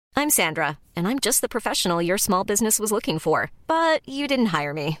I'm Sandra, and I'm just the professional your small business was looking for. But you didn't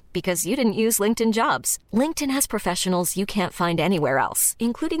hire me because you didn't use LinkedIn Jobs. LinkedIn has professionals you can't find anywhere else,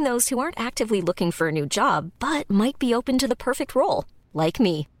 including those who aren't actively looking for a new job, but might be open to the perfect role, like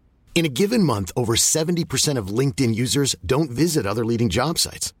me. In a given month, over 70% of LinkedIn users don't visit other leading job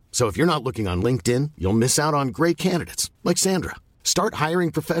sites. So if you're not looking on LinkedIn, you'll miss out on great candidates like Sandra. Start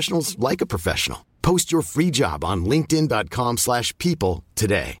hiring professionals like a professional. Post your free job on linkedin.com/people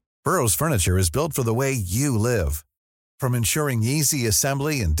today. Burrow's furniture is built for the way you live. From ensuring easy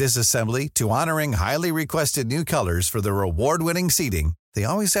assembly and disassembly to honoring highly requested new colors for their award-winning seating, they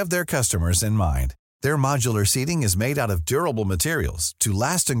always have their customers in mind. Their modular seating is made out of durable materials to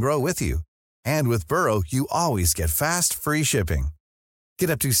last and grow with you. And with Burrow, you always get fast, free shipping.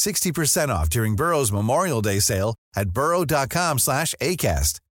 Get up to 60% off during Burrow's Memorial Day sale at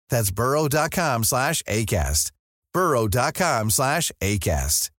burrow.com/ACAST. That's burrow.com/ACAST.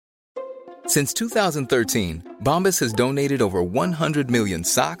 burrow.com/ACAST. Since 2013, Bombas has donated over 100 million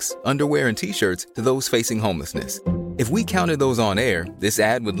socks, underwear, and T-shirts to those facing homelessness. If we counted those on air, this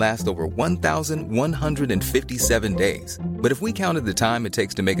ad would last over 1,157 days. But if we counted the time it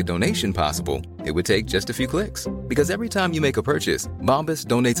takes to make a donation possible, it would take just a few clicks. Because every time you make a purchase, Bombas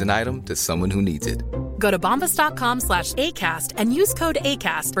donates an item to someone who needs it. Go to bombas.com/ACAST and use code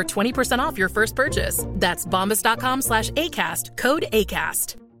ACAST for 20% off your first purchase. That's bombas.com/ACAST, code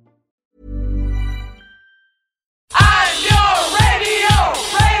ACAST. I'm your radio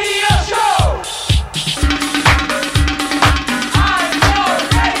show. I'm your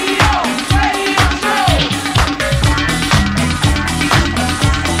radio show.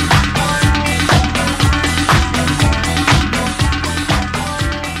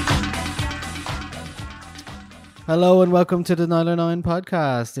 Hello and welcome to the Niall and Nine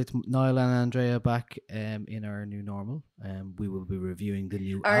podcast. It's Niall and Andrea back in our new normal. We will be reviewing the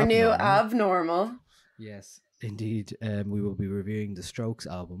new abnormal. Yes, indeed. We will be reviewing the Strokes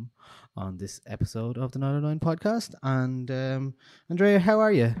album on this episode of the Niall and Nine podcast. And Andrea, how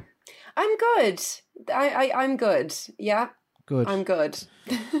are you? I'm good. I'm good. Yeah. Good. I'm good.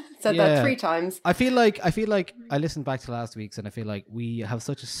 Said that 3 times. I feel like I listened back to last week's and I feel like we have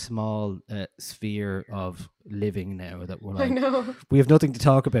such a small sphere of living now that we're like, I know. We have nothing to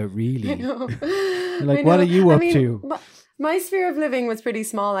talk about really. I know. What are you up to? My sphere of living was pretty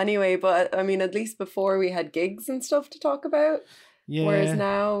small anyway, but I mean, at least before we had gigs and stuff to talk about. Yeah. Whereas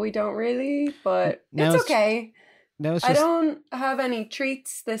now we don't really, but now it's okay. Now it's I don't have any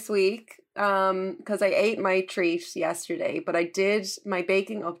treats this week because I ate my treat yesterday, but my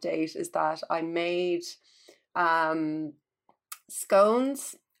baking update is that I made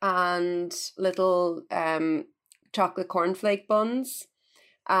scones and little chocolate cornflake buns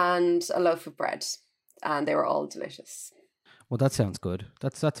and a loaf of bread, and they were all delicious. Well, that sounds good.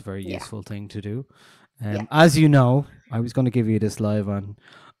 That's a very useful thing to do. As you know, I was going to give you this live on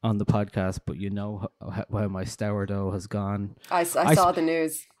the podcast, but you know how my sourdough has gone. I saw the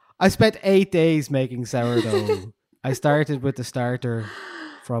news. I spent 8 days making sourdough. I started with the starter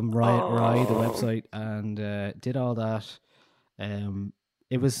from Rye, the website, and did all that.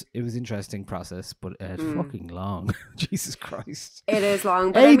 It was interesting process, but fucking long. Jesus Christ! It is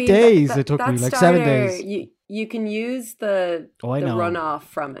long. But 8 days it took me, like starter, 7 days. You can use the runoff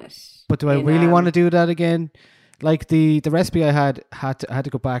from it. But do I really want to do that again? Like the recipe I had to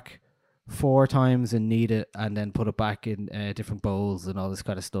go back 4 times and knead it and then put it back in different bowls and all this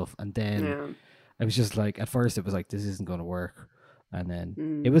kind of stuff. And then I was just like, at first it was like, this isn't going to work. And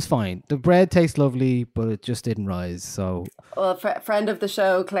then it was fine. The bread tastes lovely, but it just didn't rise. So, well, friend of the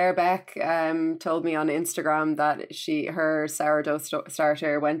show, Claire Beck, told me on Instagram that her sourdough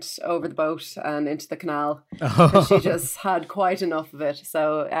starter went over the boat and into the canal. And she just had quite enough of it.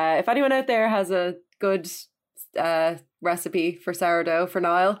 So if anyone out there has a good recipe for sourdough for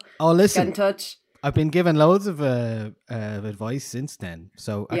Niall, listen, get in touch. I've been given loads of advice since then.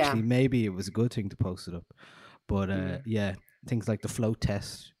 So actually, maybe it was a good thing to post it up. But things like the float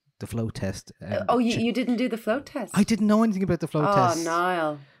test. You didn't do the float test? I didn't know anything about the float test. Oh,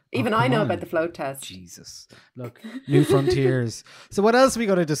 Niall. Even I know about the float test. Jesus. Look, new frontiers. So what else are we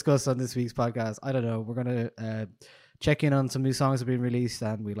going to discuss on this week's podcast? I don't know. We're going to check in on some new songs that have been released,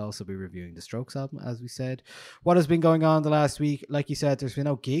 and we'll also be reviewing the Strokes album, as we said. What has been going on the last week? Like you said, there's been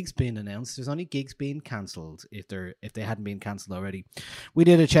no gigs being announced. There's only gigs being cancelled if they hadn't been cancelled already. We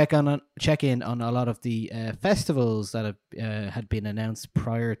did a check in on a lot of the festivals that had been announced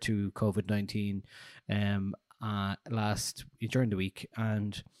prior to COVID-19 during the week,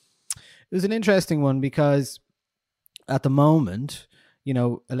 and it was an interesting one because at the moment, you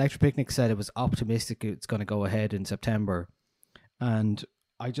know, Electric Picnic said it was optimistic it's going to go ahead in September. And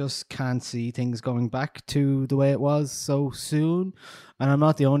I just can't see things going back to the way it was so soon. And I'm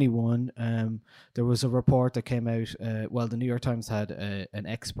not the only one. There was a report that came out. The New York Times had an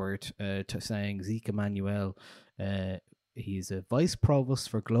expert saying Zeke Emanuel. He's a vice provost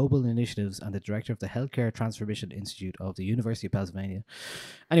for global initiatives and the director of the Healthcare Transformation Institute of the University of Pennsylvania.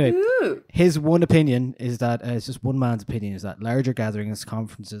 Anyway, his one opinion is that it's just one man's opinion is that larger gatherings,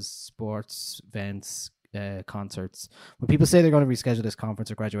 conferences, sports events, concerts. When people say they're going to reschedule this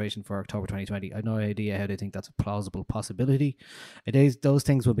conference or graduation for October 2020, I have no idea how they think that's a plausible possibility. Those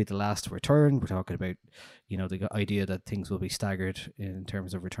things will be the last to return. We're talking about, the idea that things will be staggered in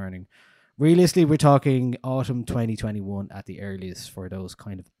terms of returning. Realistically, we're talking autumn 2021 at the earliest for those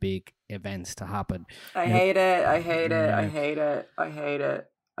kind of big events to happen. I hate it. I hate it. I hate it. I hate it.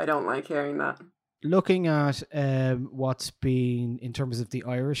 I don't like hearing that. Looking at what's been, in terms of the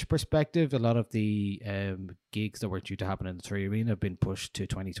Irish perspective, a lot of the gigs that were due to happen in the Three Arena have been pushed to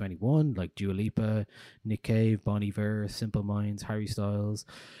 2021, like Dua Lipa, Nick Cave, Bon Iver, Simple Minds, Harry Styles.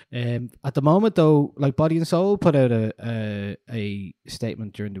 At the moment, though, like Body and Soul put out a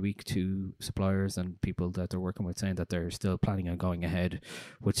statement during the week to suppliers and people that they're working with, saying that they're still planning on going ahead,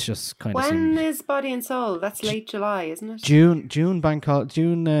 which just kind of when is Body and Soul? That's late July, isn't it? June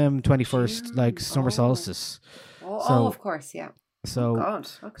 21st, like summer solstice. Oh, of course, yeah. So, God,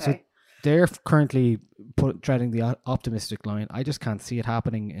 okay. So they're currently treading the optimistic line. I just can't see it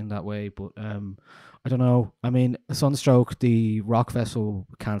happening in that way. But I don't know. I mean, Sunstroke, the rock festival,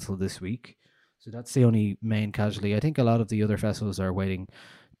 cancelled this week, so that's the only main casualty. I think a lot of the other festivals are waiting to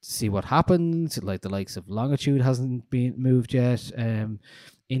see what happens. Like the likes of Longitude hasn't been moved yet.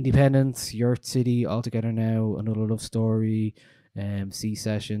 Independence, Yurt City, All Together Now, Another Love Story. C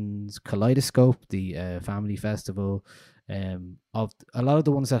Sessions, Kaleidoscope, the family festival. Of a lot of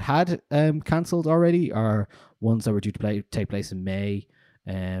the ones that had cancelled already are ones that were due to take place in May,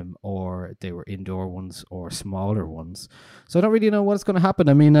 or they were indoor ones or smaller ones. So I don't really know what's going to happen.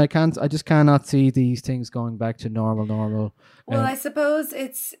 I mean, I just cannot see these things going back to normal. Well, I suppose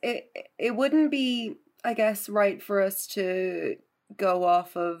it wouldn't be, I guess, right for us to go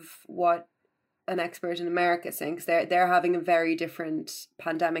off of what an expert in America is saying, because they're having a very different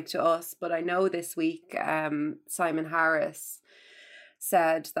pandemic to us. But I know this week Simon Harris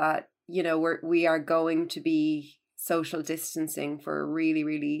said that we are going to be social distancing for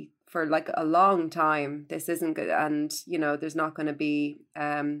really for like a long time. This isn't good, and there's not going to be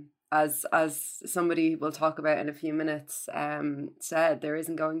as somebody will talk about in a few minutes said, there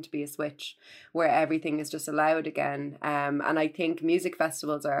isn't going to be a switch where everything is just allowed again. And I think music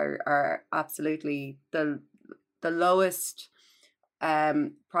festivals are absolutely the lowest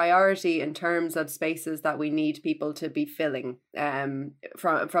priority in terms of spaces that we need people to be filling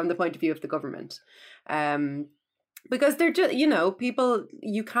from the point of view of the government. Because they're just, people,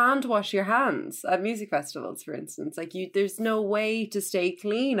 you can't wash your hands at music festivals, for instance. Like there's no way to stay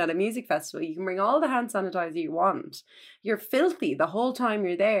clean at a music festival. You can bring all the hand sanitizer you want. You're filthy the whole time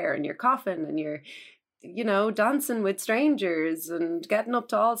you're there, and you're coughing and you're, dancing with strangers and getting up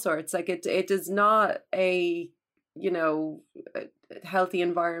to all sorts. Like it is not a, a healthy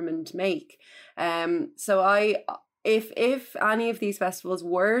environment make. So If any of these festivals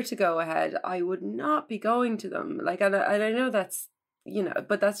were to go ahead, I would not be going to them. Like, and I know that's,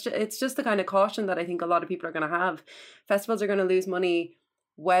 but it's just the kind of caution that I think a lot of people are going to have. Festivals are going to lose money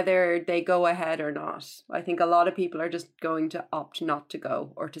whether they go ahead or not. I think a lot of people are just going to opt not to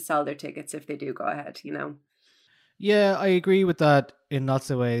go, or to sell their tickets if they do go ahead, Yeah, I agree with that in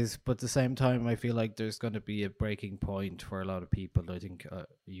lots of ways, but at the same time, I feel like there's going to be a breaking point for a lot of people. I think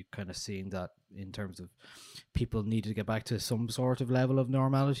you kind of seeing that in terms of people need to get back to some sort of level of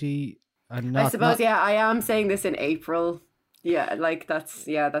normality. And I suppose, I am saying this in April. Yeah, like that's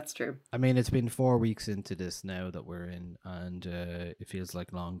true. I mean, it's been 4 weeks into this now that we're in, and it feels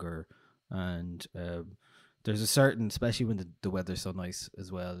like longer. And there's a certain, especially when the weather's so nice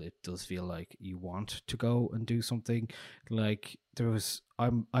as well, it does feel like you want to go and do something. Like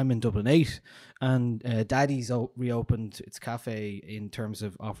I'm in Dublin 8, and Daddy's reopened its cafe in terms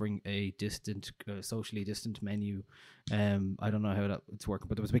of offering a socially distant menu. I don't know how it's working,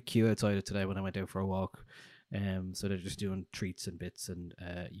 but there was a big queue outside it today when I went out for a walk. So they're just doing treats and bits, and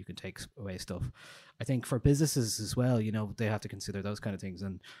you can take away stuff. I think for businesses as well, they have to consider those kind of things,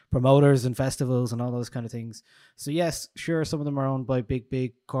 and promoters and festivals and all those kind of things. So yes, sure, some of them are owned by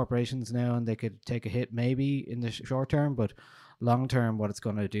big corporations now, and they could take a hit maybe in the short term, but long term, what it's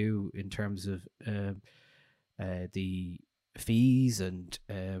going to do in terms of the fees and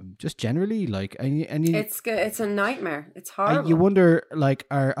just generally like and you, It's a nightmare. It's horrible. you wonder like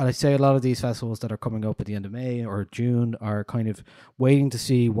I say a lot of these festivals that are coming up at the end of May or June are kind of waiting to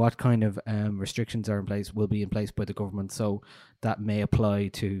see what kind of restrictions will be in place by the government, so that may apply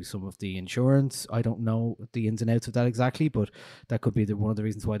to some of the insurance. I don't know the ins and outs of that exactly, but that could be one of the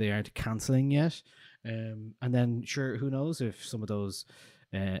reasons why they aren't cancelling yet. And then sure, who knows if some of those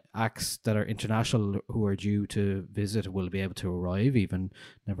acts that are international who are due to visit will be able to arrive, even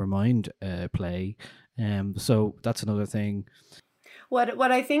never mind play. So that's another thing.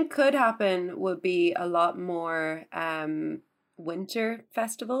 What I think could happen would be a lot more winter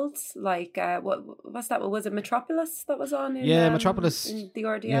festivals, like what's that? Was it Metropolis that was on? Metropolis in the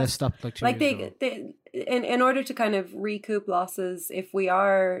RDS. Yeah, stopped like 2 years ago. They in order to kind of recoup losses, if we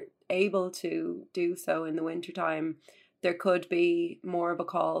are able to do so in the wintertime, there could be more of a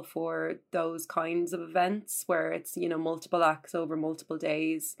call for those kinds of events where it's, multiple acts over multiple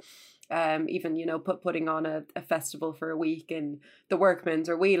days. Even, putting on a festival for a week in the Workman's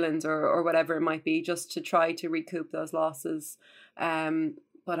or Whelan's or whatever it might be, just to try to recoup those losses.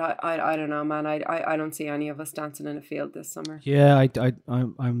 But I don't know, man. I don't see any of us dancing in a field this summer. Yeah,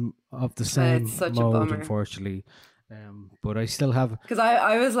 I'm of the same It's such a mode, bummer. Unfortunately. But I still have, because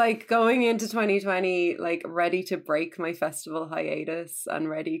I was like going into 2020 like ready to break my festival hiatus and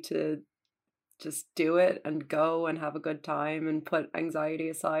ready to just do it and go and have a good time and put anxiety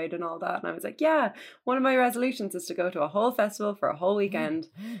aside and all that. And I was like, yeah, one of my resolutions is to go to a whole festival for a whole weekend.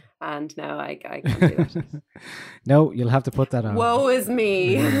 And now I can't do that. No, you'll have to put that on. Woe is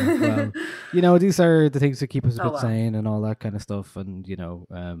me. Well, these are the things that keep us a Oh, bit well. sane and all that kind of stuff. And,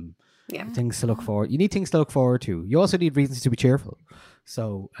 Yeah. things to look forward. You need things to look forward to. You also need reasons to be cheerful.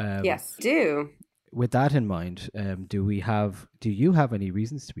 So, Yes, do. with that in mind, do you have any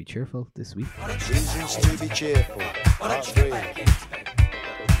reasons to be cheerful this week? Reasons to be cheerful. Part 3.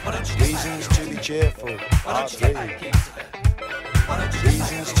 Reasons to be cheerful. Part 3.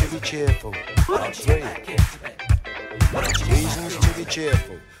 Reasons to be cheerful. Part 3. Reasons to be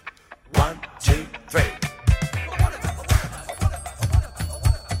cheerful. 1, 2, 3.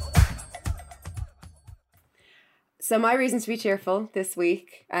 So my reasons to be cheerful this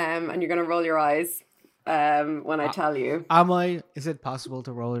week, and you're going to roll your eyes when I tell you. Is it possible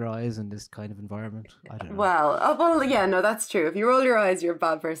to roll your eyes in this kind of environment? I don't know. Well, yeah, no, that's true. If you roll your eyes, you're a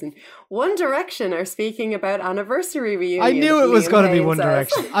bad person. One Direction are speaking about anniversary reunions. I knew it was Liam going to be Payne One says.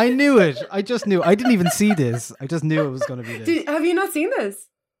 Direction. I knew it. I just knew. I didn't even see this. I just knew it was going to be this. Have you not seen this?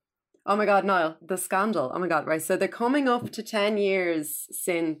 Oh my God, Niall, the scandal. Oh my God, right. So they're coming up to 10 years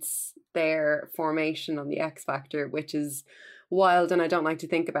since their formation on the X Factor, which is wild and I don't like to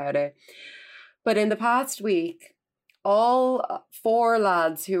think about it. But in the past week, all 4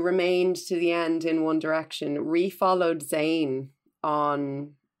 lads who remained to the end in One Direction refollowed Zayn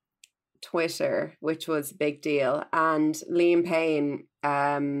on Twitter, which was a big deal. And Liam Payne,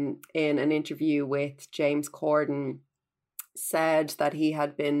 in an interview with James Corden, said that he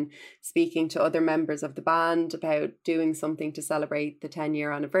had been speaking to other members of the band about doing something to celebrate the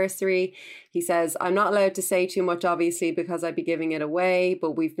 10-year anniversary. He says, I'm not allowed to say too much, obviously, because I'd be giving it away,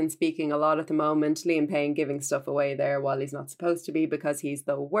 but we've been speaking a lot at the moment. Liam Payne giving stuff away there while he's not supposed to be because he's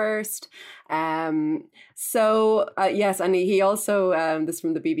the worst. Yes, and he also, this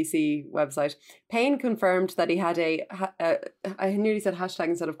from the BBC website, Payne confirmed that he had I nearly said hashtag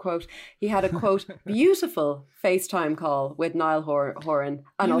instead of quote, he had a quote, beautiful FaceTime call with Niall Horan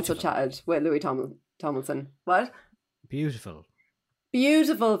and also chatted with Louis Tomlinson. What? Beautiful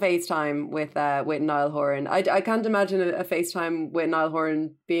FaceTime with Niall Horan. I can't imagine a FaceTime with Niall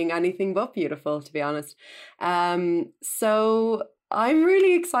Horan being anything but beautiful, to be honest. So I'm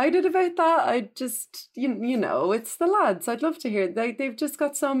really excited about that. I just, it's the lads. I'd love to hear. They've just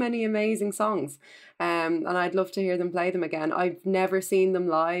got so many amazing songs, and I'd love to hear them play them again. I've never seen them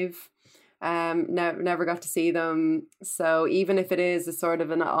live. Never got to see them. So even if it is a sort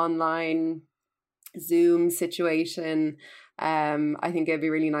of an online Zoom situation, I think it'd be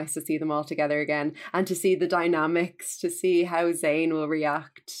really nice to see them all together again and to see the dynamics, to see how Zayn will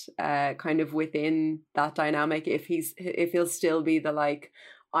react kind of within that dynamic, if he'll still be the like,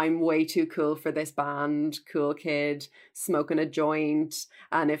 I'm way too cool for this band, cool kid, smoking a joint,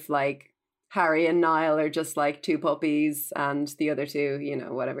 and if like Harry and Niall are just like 2 puppies and the other 2,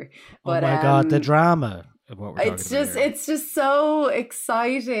 whatever. But, oh my God, the drama of what we're talking about here. It's just so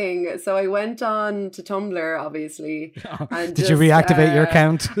exciting. So I went on to Tumblr, obviously. And Did you reactivate your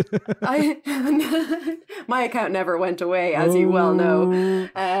account? My account never went away, as you well know.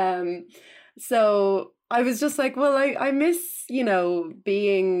 So I was just like, well, I miss,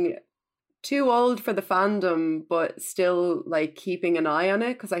 being too old for the fandom, but still like keeping an eye on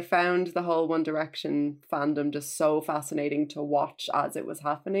it, because I found the whole One Direction fandom just so fascinating to watch as it was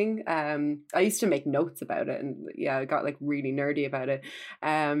happening. I used to make notes about it, and yeah, I got like really nerdy about it.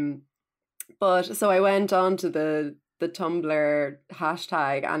 But so I went on to the Tumblr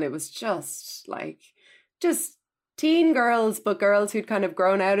hashtag, and it was just teen girls, but girls who'd kind of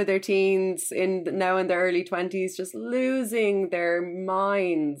grown out of their teens now in their early 20s, just losing their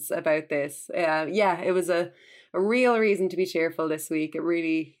minds about this. It was a real reason to be cheerful this week. It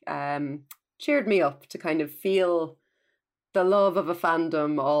really cheered me up to kind of feel the love of a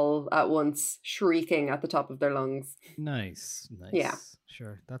fandom all at once shrieking at the top of their lungs. Nice. Yeah.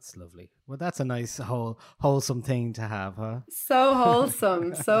 Sure, that's lovely. Well, that's a nice wholesome thing to have, huh? So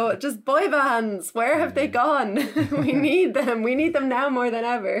wholesome. So just boy bands, where have they gone? We need them. We need them now more than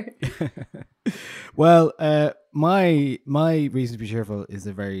ever. Well, my reason to be cheerful is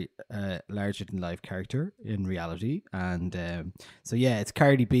a very larger than life character in reality, and so yeah, it's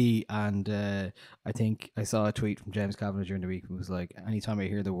Cardi B, and I think I saw a tweet from James Kavanagh during the week who was like, anytime I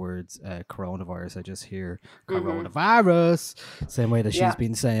hear the words coronavirus, I just hear coronavirus, same way that she's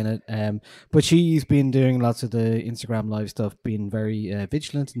been saying it. But she's been doing lots of the Instagram live stuff, being very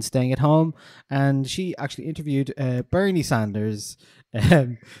vigilant and staying at home, and she actually interviewed Bernie Sanders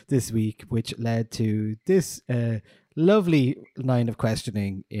this week, which led to this lovely line of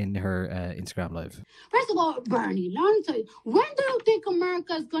questioning in her Instagram live. First of all, Bernie, let me tell you, when do you think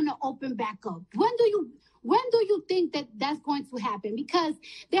America is going to open back up? When do you think that that's going to happen? Because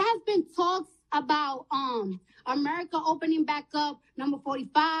there has been talks about America opening back up, number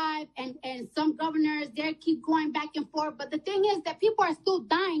 45, and some governors there keep going back and forth. But the thing is that people are still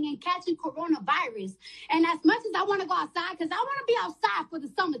dying and catching coronavirus. And as much as I want to go outside, because I want to be outside for the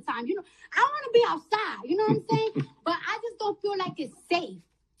summertime, I want to be outside, you know what I'm saying? But I just don't feel like it's safe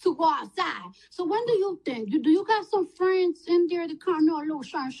to go outside. So when do you think? Do you got some friends in there that kind of know a little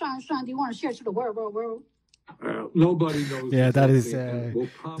shine? Do you want to share to the world? Nobody knows. Yeah, that is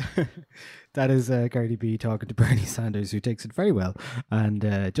that is Cardi B talking to Bernie Sanders, who takes it very well, and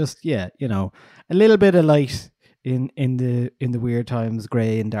just a little bit of light in the weird times,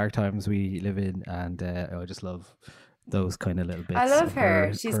 grey and dark times we live in, and I just love those kind of little bits. I love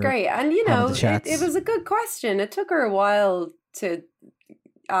her. She's great, and it was a good question. It took her a while to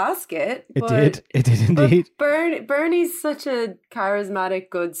ask it. It did indeed. Bernie's such a charismatic,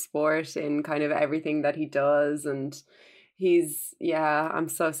 good sport in kind of everything that he does, and I'm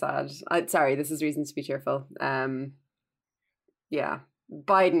so sad. Sorry, this is reason to be cheerful. Biden,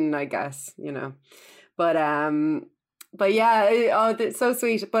 I guess, but yeah, it's so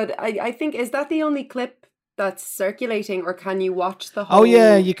sweet. But I think, is that the only clip that's circulating, or can you watch the whole? Oh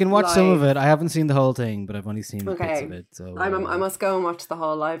yeah, you can watch live? Some of it. I haven't seen the whole thing, but I've only seen bits of it. So I must go and watch the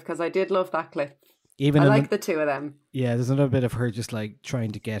whole live, because I did love that clip. I like the two of them. Yeah, there's another bit of her just like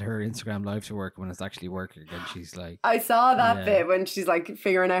trying to get her Instagram live to work when it's actually working, and she's like, I saw that bit when she's like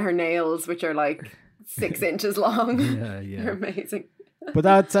figuring out her nails, which are like 6 inches long. Yeah. They're amazing. But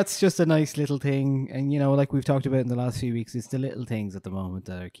that's just a nice little thing, and like we've talked about in the last few weeks, it's the little things at the moment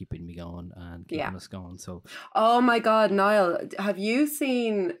that are keeping me going and keeping us going. So, oh my God, Niall, have you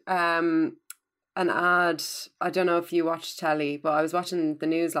seen an ad? I don't know if you watch telly, but I was watching the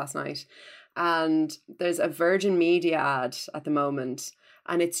news last night, and there's a Virgin Media ad at the moment,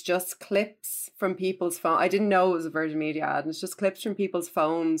 and it's just clips from people's phone. I didn't know it was a Virgin Media ad, and it's just clips from people's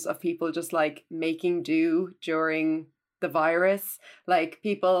phones of people just like making do during the virus, like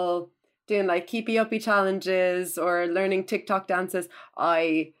people doing like keepy uppy challenges or learning TikTok dances.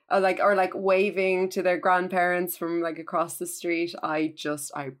 Or waving to their grandparents from like across the street. I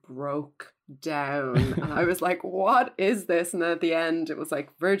broke down, and I was like, what is this? And at the end it was like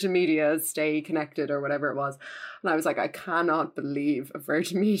Virgin Media, stay connected, or whatever it was, and I was like, I cannot believe a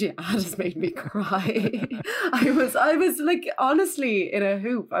Virgin Media ad has made me cry. I was like, honestly, in a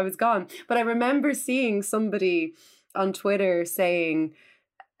hoop. I was gone. But I remember seeing somebody on Twitter saying,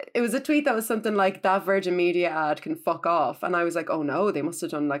 it was a tweet that was something like, that Virgin Media ad can fuck off, and I was like, oh no, they must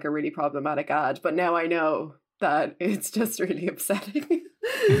have done like a really problematic ad. But now I know that it's just really upsetting.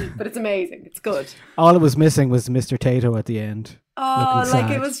 But it's amazing, it's good. All it was missing was Mr. Tato at the end. Oh,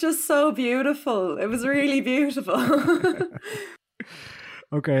 like it was just so beautiful. It was really beautiful.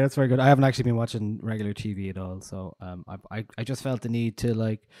 Okay, that's very good. I haven't actually been watching regular TV at all, so I just felt the need to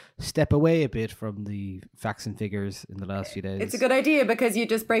like step away a bit from the facts and figures in the last few days. It's a good idea because you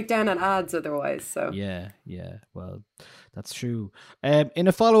just break down on ads otherwise. So yeah, well, that's true. In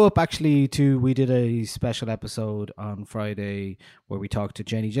a follow up, actually, to we did a special episode on Friday where we talked to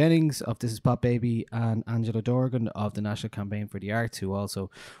Jenny Jennings of This Is Pop Baby and Angela Dorgan of the National Campaign for the Arts, who also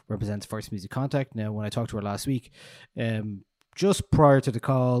represents First Music Contact. Now, when I talked to her last week, just prior to the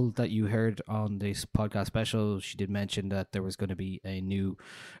call that you heard on this podcast special, she did mention that there was going to be a new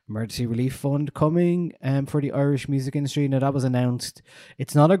emergency relief fund coming for the Irish music industry. Now, that was announced.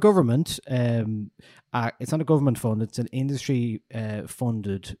 It's not a government. It's not a government fund. It's an industry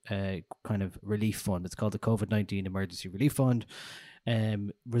funded kind of relief fund. It's called the COVID-19 Emergency Relief Fund.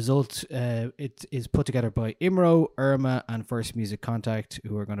 It is put together by IMRO, IRMA and First Music Contact,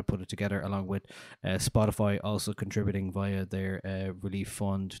 who are going to put it together along with Spotify also contributing via their relief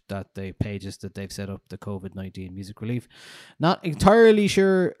fund that they pages that they've set up, the COVID-19 music relief. Not entirely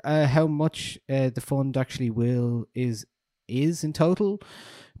sure how much the fund actually is in total,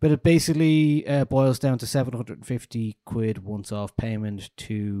 but it basically boils down to 750 quid once off payment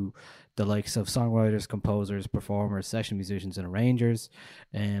to the likes of songwriters, composers, performers, session musicians and arrangers.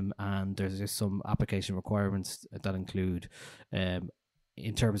 And there's just some application requirements that include,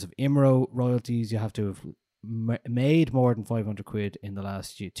 in terms of IMRO royalties, you have to have made more than 500 quid in the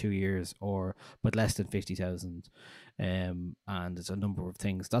last 2 years, but less than 50,000. And there's a number of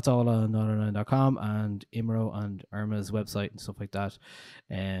things. That's all on northern9.com and IMRO and IRMA's website and stuff like that.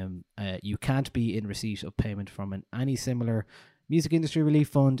 You can't be in receipt of payment from any similar music industry relief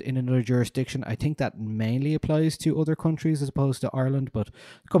fund in another jurisdiction. I think that mainly applies to other countries as opposed to Ireland, but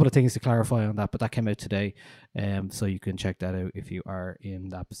a couple of things to clarify on that. But that came out today, so you can check that out if you are in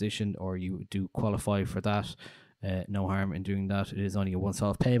that position or you do qualify for that. No harm in doing that. It is only a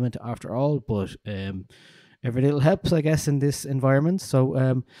once-off payment after all, but every little helps, I guess, in this environment.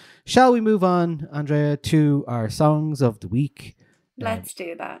 So shall we move on, Andrea, to our songs of the week? Let's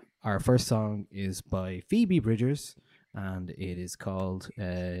do that. Our first song is by Phoebe Bridgers, and it is called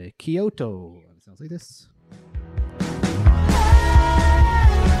Kyoto. And it sounds like this.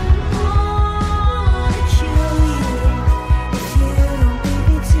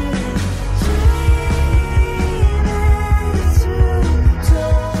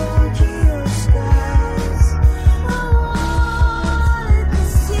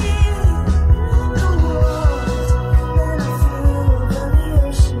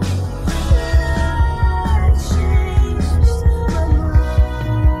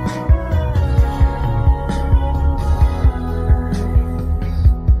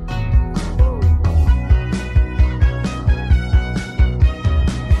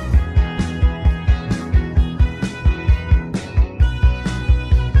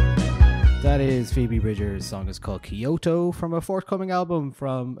 Phoebe Bridgers' song is called Kyoto from a forthcoming album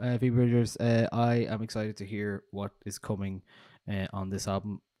from Phoebe Bridgers. I am excited to hear what is coming on this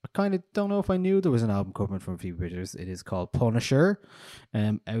album. I kind of don't know if I knew there was an album coming from Phoebe Bridgers. It is called Punisher,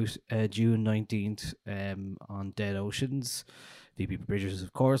 out June 19th on Dead Oceans. Phoebe Bridgers,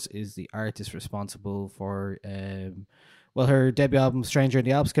 of course, is the artist responsible for her debut album Stranger in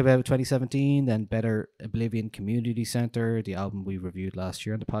the Alps came out in 2017, then Better Oblivion Community Centre, the album we reviewed last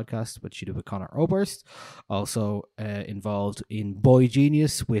year on the podcast, which she did with Conor Oberst. Also involved in Boy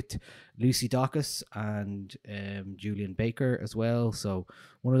Genius with Lucy Dacus and Julian Baker as well. So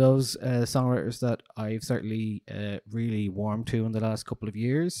one of those songwriters that I've certainly really warmed to in the last couple of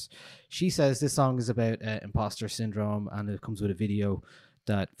years. She says this song is about imposter syndrome, and it comes with a video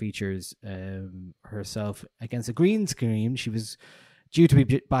that features herself against a green screen. She was due to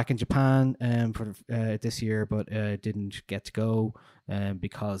be back in Japan for this year, but didn't get to go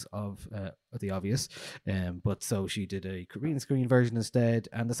because of the obvious. But so she did a green screen version instead.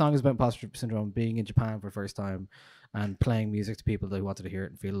 And the song is about imposter syndrome, being in Japan for the first time and playing music to people that wanted to hear it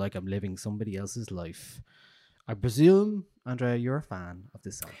and feel like I'm living somebody else's life. I presume, Andrea, you're a fan of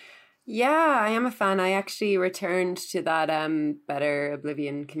this song. Yeah, I am a fan. I actually returned to that Better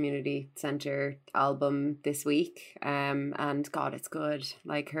Oblivion Community Centre album this week. And God, it's good.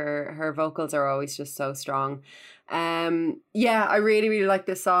 Like her vocals are always just so strong. Yeah, I really, really like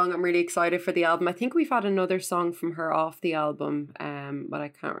this song. I'm really excited for the album. I think we've had another song from her off the album, but I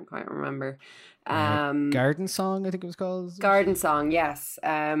can't quite remember. Garden Song, I think it was called. Garden Song, yes.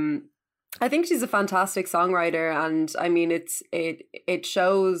 I think she's a fantastic songwriter, and I mean it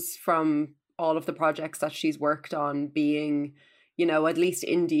shows from all of the projects that she's worked on being, you know, at least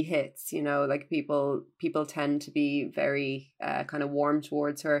indie hits. You know, like people tend to be very kind of warm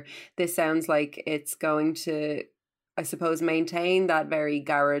towards her. This sounds like it's going to, I suppose, maintain that very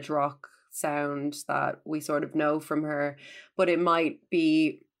garage rock sound that we sort of know from her, but it might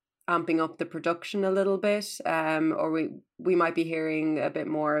be amping up the production a little bit, or we might be hearing a bit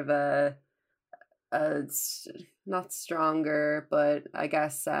more of a not stronger, but I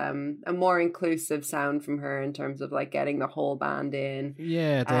guess a more inclusive sound from her in terms of like getting the whole band in.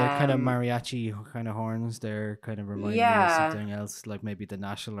 Yeah, the kind of mariachi kind of horns there kind of remind me of something else, like maybe the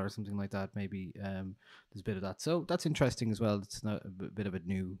National or something like that. Maybe there's a bit of that. So that's interesting as well. It's not a bit of a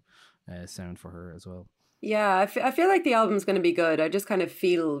new sound for her as well. Yeah, I feel like the album's going to be good. I just kind of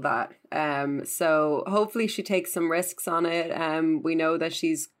feel that. So hopefully she takes some risks on it. We know that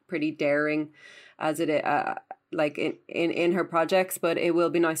she's pretty daring as it like in her projects, but it will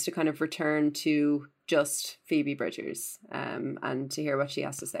be nice to kind of return to just Phoebe Bridgers and to hear what she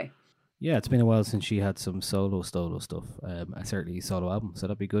has to say. Yeah, it's been a while since she had some solo stuff, certainly solo album, so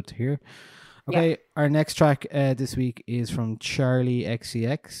that'd be good to hear. Okay, Our next track this week is from Charlie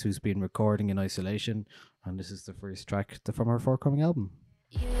XCX, who's been recording in isolation, and this is the first track from her forthcoming album.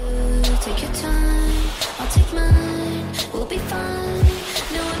 You take your time, I'll take mine, we'll be fine.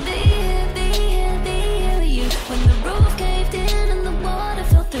 No, I'll be here with you. When the roof caved in and the water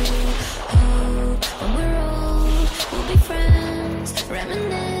fell through. Oh, when we're old, we'll be friends,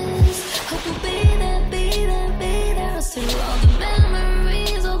 reminisce. Hope we'll be there, us two. All the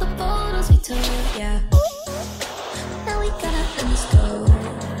memories, all the photos we took, yeah. Now we gotta let this go.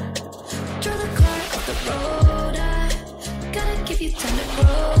 Draw the car off the road, I gotta give you time to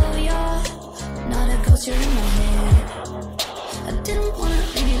grow, yeah. Not a ghost, you're in my head. I didn't wanna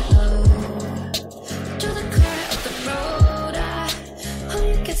leave you low. Draw the car off the road, I hope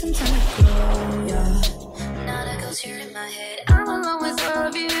you get some time to grow, yeah. Not a ghost, you're in my head. I will always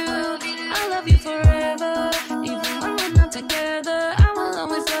love you. I love you forever. Even when we're not together, I will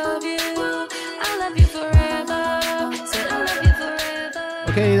always love you. I love you forever. Said I love you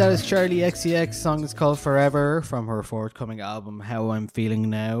forever. Okay, that is Charlie XCX. Song is called Forever from her forthcoming album How I'm Feeling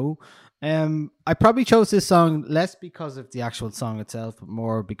Now. I probably chose this song less because of the actual song itself, but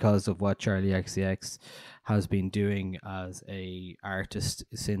more because of what Charlie XCX has been doing as a artist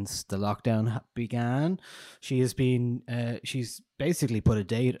since the lockdown began. She has been, she's basically put a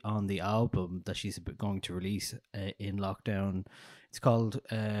date on the album that she's going to release in lockdown. It's called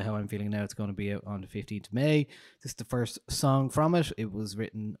How I'm Feeling Now. It's going to be out on the 15th of May. This is the first song from it. It was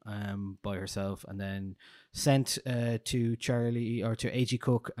written by herself and then sent to Charlie or to A.G.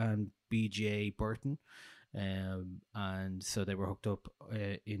 Cook and BJ Burton. And so they were hooked up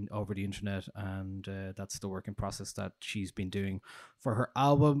in over the internet, and that's the working process that she's been doing for her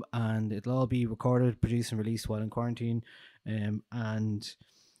album, and it'll all be recorded, produced and released while in quarantine. And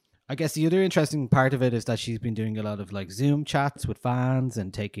I guess the other interesting part of it is that she's been doing a lot of like Zoom chats with fans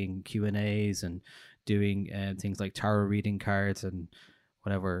and taking Q&As and doing things like tarot reading cards and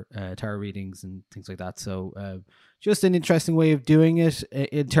whatever, tarot readings and things like that. So just an interesting way of doing it.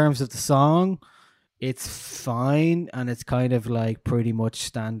 In terms of the song, it's fine, and it's kind of like pretty much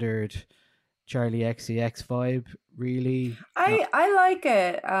standard Charlie XCX vibe, really. I like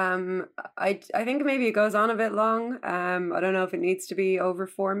it. I think maybe it goes on a bit long. I don't know if it needs to be over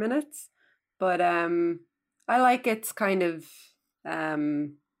 4 minutes, but I like it's kind of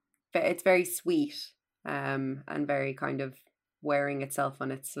it's very sweet and very kind of wearing itself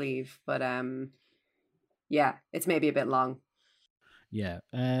on its sleeve. But yeah, it's maybe a bit long. Yeah,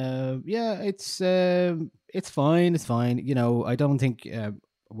 it's fine. It's fine. You know, I don't think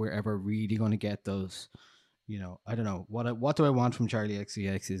we're ever really going to get those. You know, I don't know what do I want from Charlie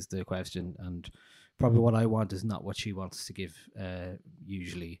XCX is the question, and probably what I want is not what she wants to give.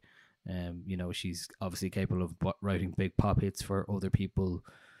 Usually, you know, she's obviously capable of writing big pop hits for other people,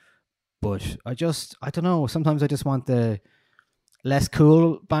 but I don't know. Sometimes I just want the less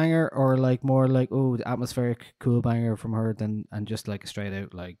cool banger, or like more like the atmospheric cool banger from her and just like a straight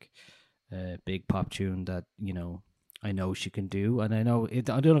out like big pop tune that, you know, I know she can do. And I know I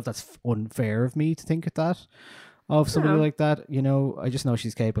don't know if that's unfair of me to think of somebody like that, you know. I just know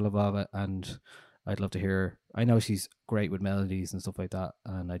she's capable of it, and I'd love to hear her. I know she's great with melodies and stuff like that,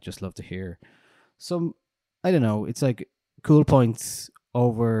 and I'd just love to hear some, I don't know, it's like cool points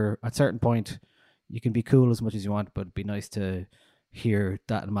over at a certain point. You can be cool as much as you want, but it'd be nice to hear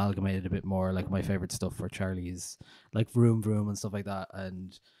that amalgamated a bit more. Like my favorite stuff for Charlie is like Vroom Vroom and stuff like that,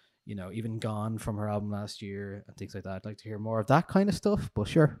 and you know, even Gone from her album last year and things like that. I'd like to hear more of that kind of stuff, but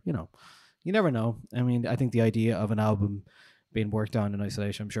sure, you know, you never know. I mean, I think the idea of an album being worked on in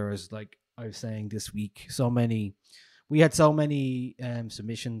isolation, I'm sure, is like I was saying this week, so many we had so many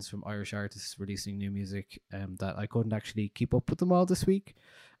submissions from Irish artists releasing new music that I couldn't actually keep up with them all this week.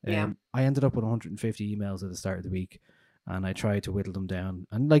 I ended up with 150 emails at the start of the week, and I tried to whittle them down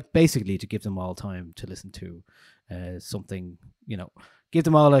and like basically to give them all time to listen to something, you know, give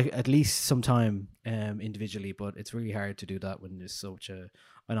them all at least some time individually. But it's really hard to do that when there's such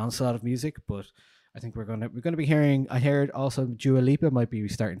an onslaught of music. But I think we're gonna be hearing. I heard also Dua Lipa might be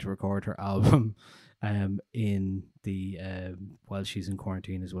starting to record her album in the while she's in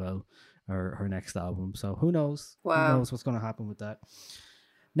quarantine as well, or her next album. So who knows? Wow. Who knows what's going to happen with that?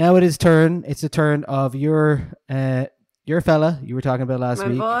 Now it's the turn of your fella you were talking about last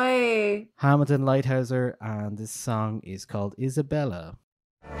week, boy Hamilton Lighthouser, and this song is called Isabella.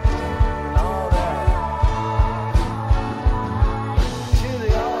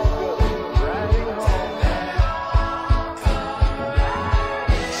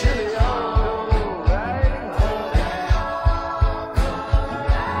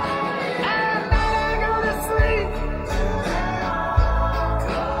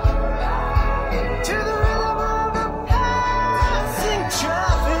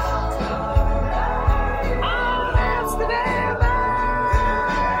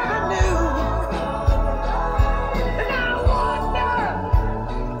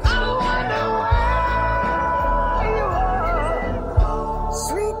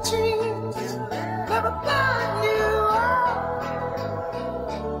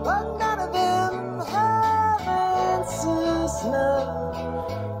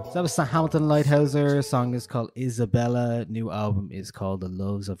 So that was Hamilton Lighthouser. Song is called Isabella. New album is called The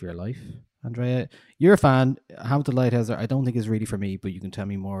Loves of Your Life. Andrea, you're a fan. Hamilton Lighthouser, I don't think is really for me, but you can tell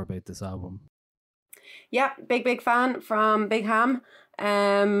me more about this album. Yeah, big fan from Big Ham.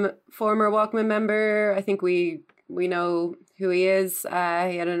 Former Walkman member. I think we know who he is. He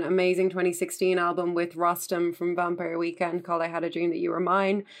had an amazing 2016 album with Rostam from Vampire Weekend called I Had a Dream That You Were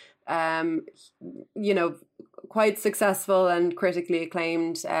Mine. You know, quite successful and critically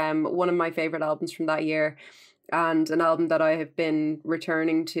acclaimed. One of my favorite albums from that year, and an album that I have been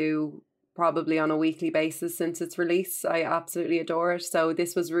returning to probably on a weekly basis since its release. I absolutely adore it. So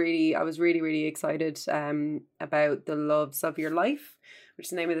this was I was really excited about The Loves of Your Life, which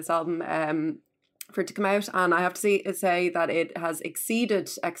is the name of this album, for it to come out, and I have to say that it has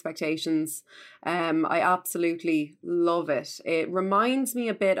exceeded expectations. I absolutely love it. It reminds me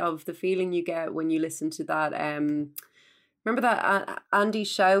a bit of the feeling you get when you listen to that. Remember that Andy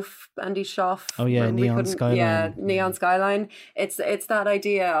Schauf? Oh yeah, Neon Skyline. Yeah, Neon Skyline. It's that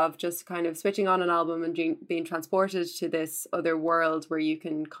idea of just kind of switching on an album and being transported to this other world where you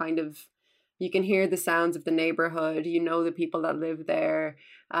can hear the sounds of the neighborhood, you know, the people that live there.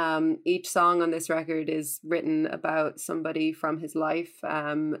 Each song on this record is written about somebody from his life.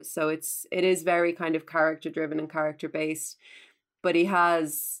 So it is very kind of character driven and character based, but he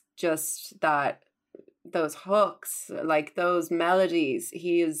has just those hooks, like those melodies.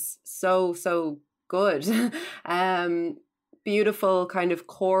 He is so good. Beautiful kind of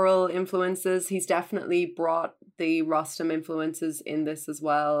choral influences. He's definitely brought the Rostam influences in this as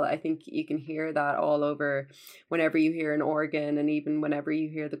well. I think you can hear that all over whenever you hear an organ, and even whenever you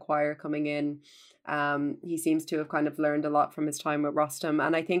hear the choir coming in. He seems to have kind of learned a lot from his time with Rostam.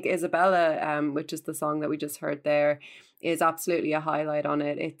 And I think Isabella, which is the song that we just heard there, is absolutely a highlight on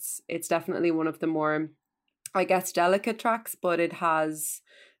it. It's definitely one of the more, I guess, delicate tracks, but it has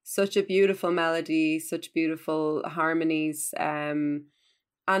such a beautiful melody, such beautiful harmonies, and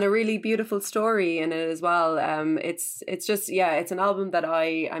a really beautiful story in it as well. It's just, yeah, it's an album that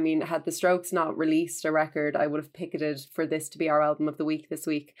I mean, had the Strokes not released a record, I would have picketed for this to be our album of the week this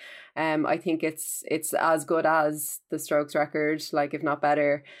week. I think it's as good as the Strokes record, like if not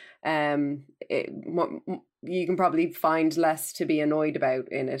better. You can probably find less to be annoyed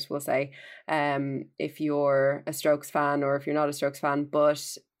about in it, we'll say, if you're a Strokes fan or if you're not a Strokes fan.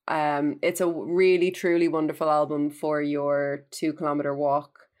 But it's a really truly wonderful album for your 2-kilometer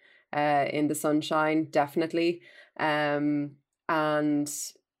walk in the sunshine, definitely. And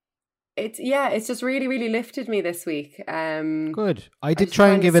it's just really lifted me this week. Good. I did try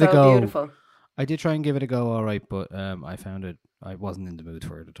and give it a go. Beautiful. I did try and give it a go, all right, but I found I wasn't in the mood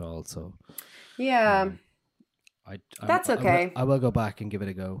for it at all. So yeah, that's okay. I will go back and give it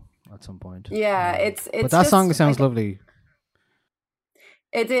a go at some point. Yeah, it's but that song sounds lovely.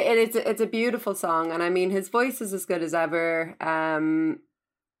 It's a beautiful song, and I mean, his voice is as good as ever.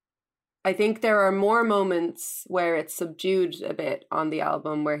 I think there are more moments where it's subdued a bit on the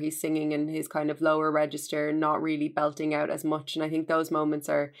album, where he's singing in his kind of lower register, not really belting out as much. And I think those moments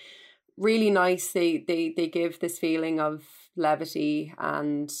are really nice. They give this feeling of levity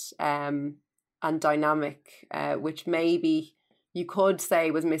and dynamic, which maybe you could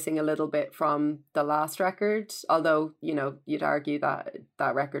say was missing a little bit from the last record, although, you know, you'd argue that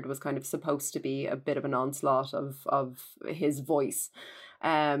that record was kind of supposed to be a bit of an onslaught of his voice.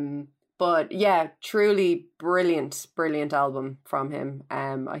 But yeah, truly brilliant album from him.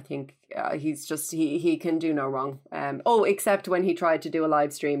 I think he's just, he can do no wrong. Except when he tried to do a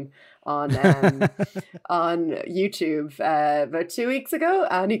live stream on on YouTube about 2 weeks ago,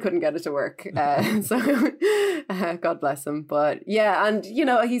 and he couldn't get it to work. So God bless him. But yeah, and you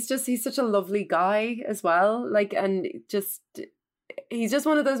know, he's such a lovely guy as well. Like, and he's just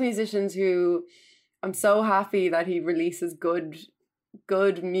one of those musicians who I'm so happy that he releases good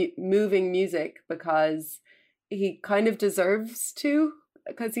moving music, because he kind of deserves to,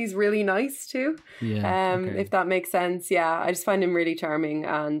 because he's really nice too. If that makes sense. Yeah, I just find him really charming,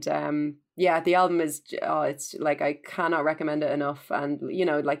 and the album is it's like, I cannot recommend it enough. And you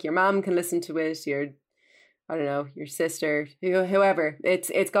know, like, your mom can listen to it, your sister, whoever.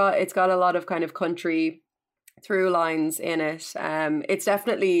 It's got a lot of kind of country through lines in it. It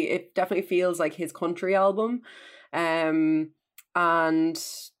definitely feels like his country album. And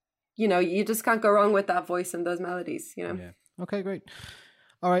you know, you just can't go wrong with that voice and those melodies, you know. Yeah. Okay, great.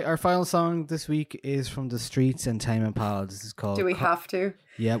 All right, our final song this week is from The Streets and Tame Impala. This is called... Do we have to?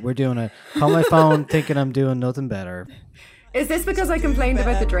 Yeah, we're doing it. Call my phone, thinking I'm doing nothing better. Is this because I complained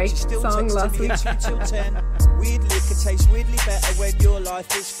about the Drake song last week? Weirdly, it can taste weirdly better when your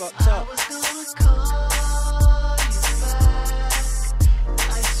life is fucked up.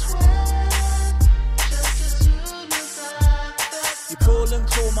 You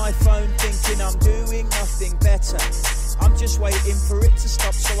call my phone thinking I'm doing nothing better. I'm just waiting for it to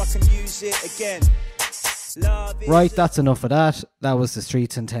stop so I can use it again. Right, that's enough of that. That was The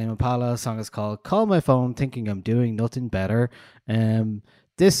Streets and Tame Impala. The song is called Call My Phone Thinking I'm Doing Nothing Better.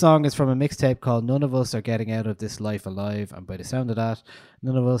 This song is from a mixtape called None of Us Are Getting Out of This Life Alive, and by the sound of that,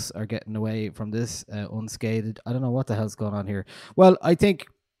 none of us are getting away from this unscathed. I don't know what the hell's going on here. Well, I think,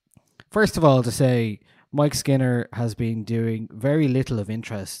 first of all, to say Mike Skinner has been doing very little of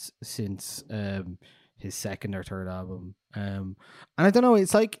interest since his second or third album. And I don't know,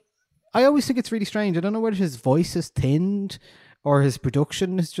 it's like, I always think it's really strange. I don't know whether his voice has thinned or his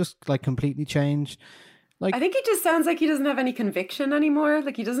production has just like completely changed. Like, I think he just sounds like he doesn't have any conviction anymore.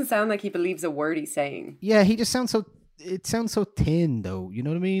 Like, he doesn't sound like he believes a word he's saying. Yeah, he just sounds so thin though. You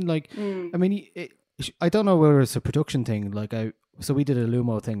know what I mean? Like, I mean, I don't know whether it's a production thing. Like, so we did a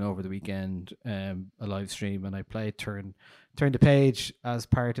Lumo thing over the weekend, a live stream, and I played Turn the Page as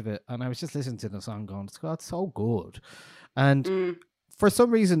part of it, and I was just listening to the song going, it's so good. And for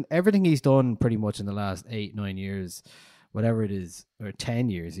some reason, everything he's done pretty much in the last 8-9 years, whatever it is, or 10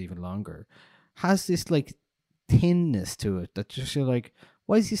 years, even longer, has this like thinness to it that just, you're like,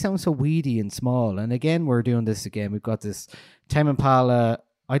 why does he sound so weedy and small? And again, we're doing this again. We've got this Tame Impala.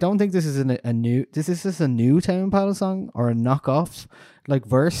 I don't think this is a new Tame Impala song or a knockoff like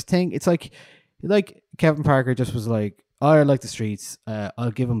verse thing. It's like Kevin Parker just was like, oh, I like The Streets.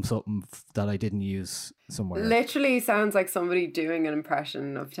 I'll give him something that I didn't use somewhere. Literally sounds like somebody doing an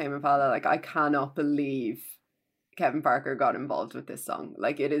impression of Tame Impala. Like, I cannot believe Kevin Parker got involved with this song.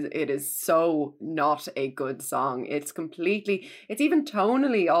 Like, it is so not a good song. It's even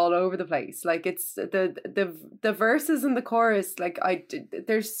tonally all over the place. Like, it's the verses and the chorus, like,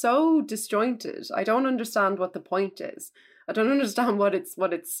 they're so disjointed. I don't understand what the point is. I don't understand what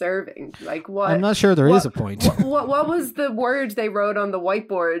it's serving. Like, what? I'm not sure there is a point. What was the word they wrote on the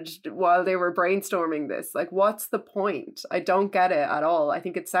whiteboard while they were brainstorming this? Like, what's the point? I don't get it at all. I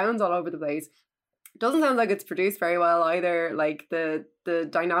think it sounds all over the place. It doesn't sound like it's produced very well either. Like, the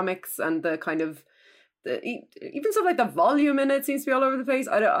dynamics and the kind of even stuff like the volume in it seems to be all over the place.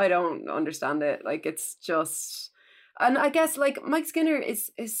 I don't understand it. Like, it's just. And I guess, like, Mike Skinner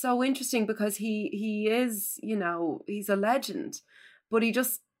is so interesting because he is, you know, he's a legend, but he's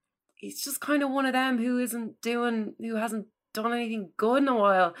just kind of one of them who hasn't done anything good in a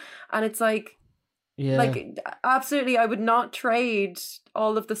while. And it's like, yeah, like, absolutely, I would not trade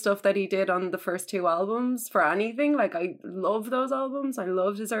all of the stuff that he did on the first 2 albums for anything. Like, I love those albums. I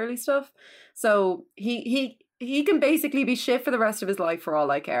loved his early stuff. So he can basically be shit for the rest of his life for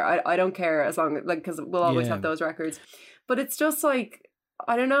all I care. I don't care, as long as, like, because we'll always have those records. But it's just like,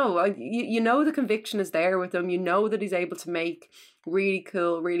 I don't know. You know the conviction is there with him. You know that he's able to make really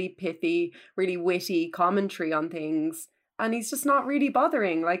cool, really pithy, really witty commentary on things. And he's just not really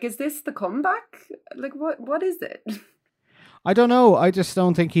bothering. Like, is this the comeback? Like, what is it? I don't know. I just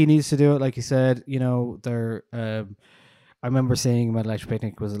don't think he needs to do it. Like you said, you know, I remember seeing him at Electric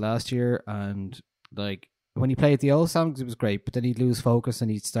Picnic was last year, and like, when he played the old songs, it was great, but then he'd lose focus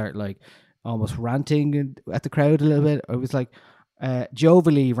and he'd start like almost ranting at the crowd a little bit. It was like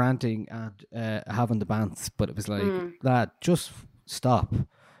jovially ranting and having the bants, but it was like that. Just stop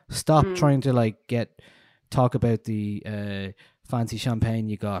trying to like talk about the fancy champagne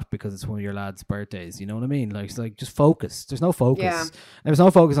you got because it's one of your lads' birthdays. You know what I mean? Like, it's like, just focus. There's no focus. Yeah. There was no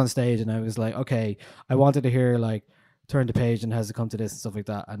focus on stage, and I was like, okay, I wanted to hear like turn the page and has it come to this and stuff like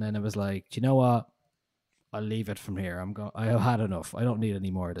that. And then it was like, do you know what? I'll leave it from here. I've had enough. I don't need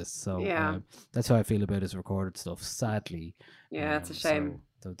any more of this. So that's how I feel about his recorded stuff. Sadly, it's a shame.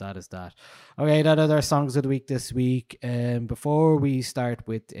 So that is that. Okay, that are our songs of the week this week. Before we start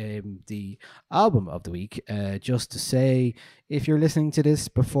with the album of the week, just to say, if you're listening to this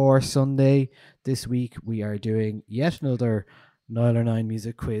before Sunday this week, we are doing yet another Niall or Nine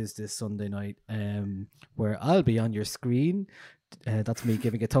music quiz this Sunday night, where I'll be on your screen. That's me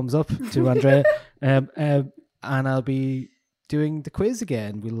giving a thumbs up to Andrea, and I'll be doing the quiz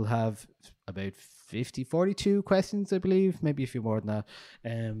again. We'll have about 42 questions, I believe, maybe a few more than that.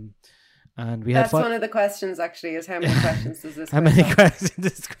 And we That's had one of the questions, actually, is how many questions does this how quiz many have? questions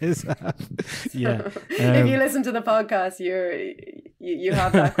this quiz have? Yeah. If you listen to the podcast, you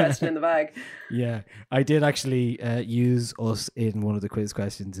have that question in the bag. Yeah, I did actually use us in one of the quiz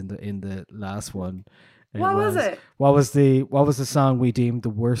questions in the last one. What was it? What was the song we deemed the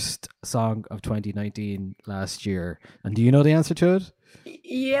worst song of 2019 last year? And do you know the answer to it?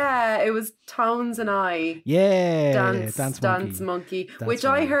 Yeah, it was Tones and I. Yeah, Dance Monkey, That's which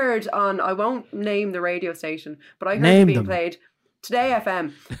right. I heard on, I won't name the radio station, but I heard Name it being them. played. Today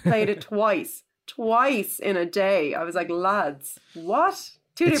FM played it twice in a day. I was like, lads, what?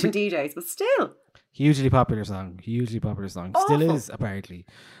 Two It's different DJs, but still. Hugely popular song. Still Awful. is, apparently.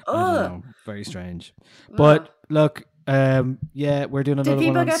 I Ugh. don't know. Very strange. But look, yeah, we're doing another Did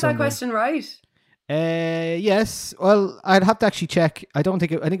people one on get Sunday. that question right? Yes. Well, I'd have to actually check. I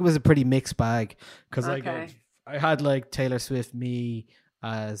think it was a pretty mixed bag because Okay. I had like Taylor Swift, me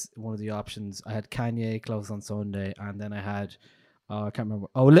as one of the options. I had Kanye, Close on Sunday, and then I had I can't remember.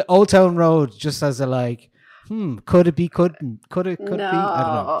 Old Town Road, just as a like. Could it be? Could it be? I don't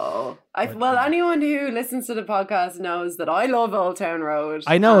know. Well, anyone who listens to the podcast knows that I love Old Town Road.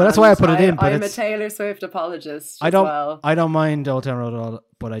 I know, that's why I put it in, but I'm a it's- Taylor Swift apologist. I as don't. Well. I don't mind Old Town Road at all,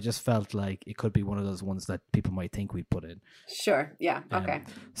 but I just felt like it could be one of those ones that people might think we'd put in. Sure. Yeah. Okay.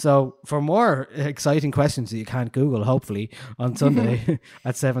 So for more exciting questions that you can't Google, hopefully on Sunday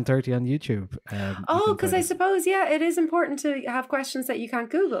at 7:30 on YouTube. Because I suppose it is important to have questions that you can't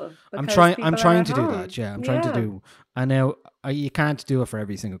Google. I'm because trying. people I'm are trying at to do home. that. Yeah, I'm trying to do. I know you can't do it for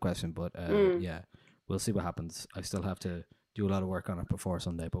every single question, but yeah, we'll see what happens. I still have to do a lot of work on it before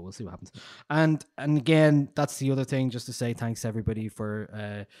Sunday, but we'll see what happens. And again, that's the other thing. Just to say thanks to everybody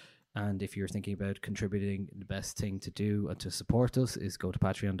for. And if you're thinking about contributing, the best thing to do and to support us is go to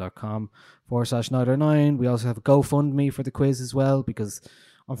patreon.com/Night09. We also have a GoFundMe for the quiz as well, because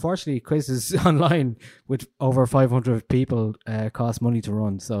unfortunately quizzes online with over 500 people cost money to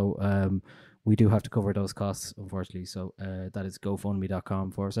run. So we do have to cover those costs, unfortunately. So that is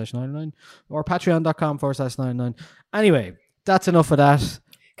gofundme.com/Night09 or patreon.com/Night09. Anyway, that's enough of that.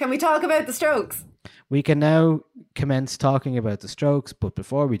 Can we talk about the Strokes? We can now commence talking about the Strokes, but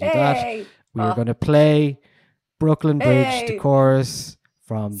before we do that, Hey! we are going to play Brooklyn Bridge, the Hey! chorus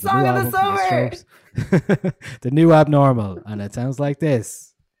from the Song new of the album from the summer! Strokes, The New Abnormal, and it sounds like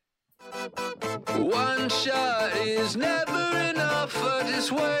this. One shot is never enough. I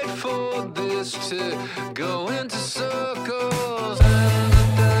just wait for this to go into circles. And the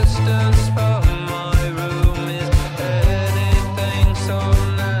distance from my room is anything so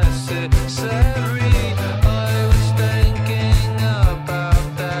necessary. I was thinking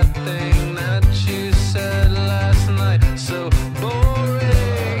about that thing that you said last night. So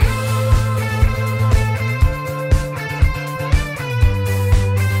boring.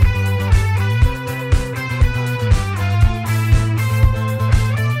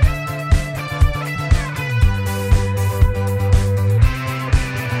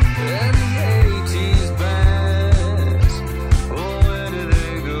 And the 80s bands, oh, where did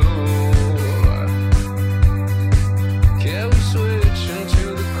they go? Can we switch into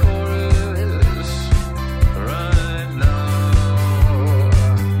the chorus right now?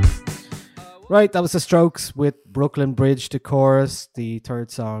 Right, that was the Strokes with Brooklyn Bridge, the chorus, the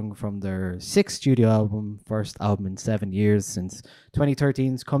third song from their sixth studio album, first album in 7 years since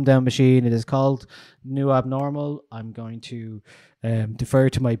 2013's Come Down Machine. It is called New Abnormal. I'm going to defer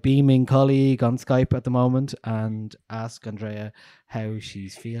to my beaming colleague on Skype at the moment and ask Andrea how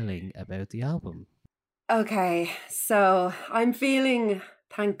she's feeling about the album. Okay, so I'm feeling,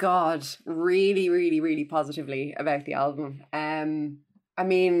 thank God, really, really, really positively about the album. I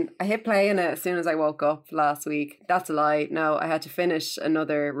mean, I hit play on it as soon as I woke up last week. That's a lie. No, I had to finish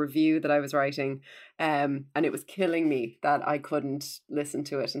another review that I was writing, and it was killing me that I couldn't listen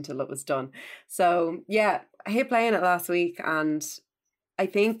to it until it was done. So yeah, I hit play on it last week, and I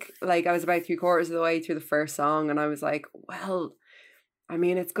think like I was about 3/4 of the way through the first song, and I was like, well, I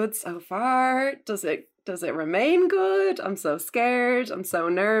mean, it's good so far. Does it remain good? I'm so scared. I'm so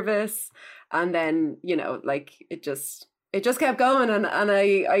nervous. And then, you know, like it just kept going, and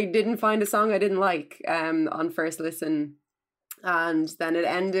I didn't find a song I didn't like on first listen. And then it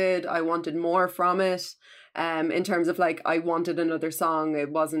ended. I wanted more from it. In terms of like, I wanted another song.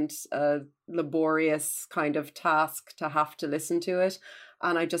 It wasn't a laborious kind of task to have to listen to it.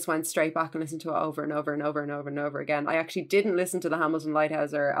 And I just went straight back and listened to it over and over and over and over and over again. I actually didn't listen to the Hamilton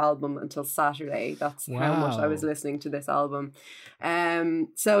Lighthouser album until Saturday. That's how much I was listening to this album.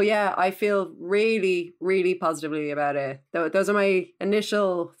 So yeah, I feel really, really positively about it. Those are my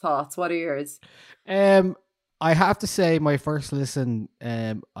initial thoughts. What are yours? I have to say, my first listen,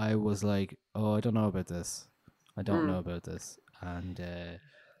 I was like, oh, I don't know about this. I don't know about this. And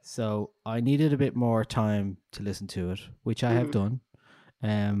so I needed a bit more time to listen to it, which I have done.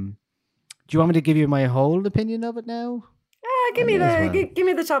 Do you want me to give you my whole opinion of it now? Give me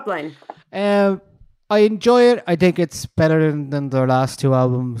the top line. I enjoy it. I think it's better than their last two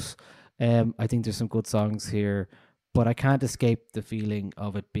albums. I think there's some good songs here, but I can't escape the feeling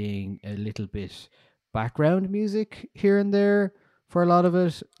of it being a little bit background music here and there for a lot of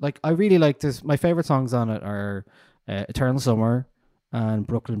it. Like, I really like this. My favorite songs on it are Eternal Summer and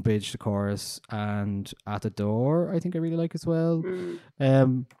Brooklyn Bridge, the chorus, and At the Door, I think I really like as well.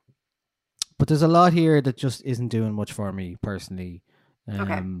 But there's a lot here that just isn't doing much for me personally.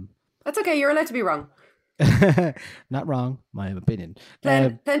 Okay. That's okay. You're allowed to be wrong. Not wrong, my opinion.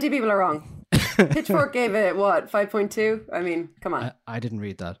 Plenty of people are wrong. Pitchfork gave it, what, 5.2? I mean, come on. I didn't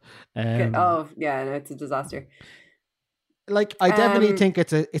read that. Oh, yeah, no, it's a disaster. Like, I definitely think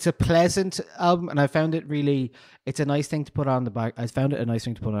it's a pleasant album, and I found it really, it's a nice thing to put on the back. I found it a nice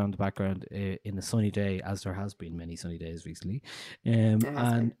thing to put on the background in a sunny day, as there has been many sunny days recently.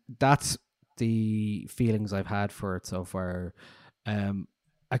 And that's the feelings I've had for it so far.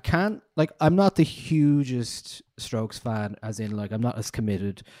 I can't, like, I'm not the hugest Strokes fan, as in, like, I'm not as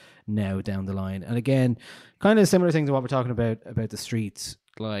committed now down the line. And again, kind of similar thing to what we're talking about the Streets.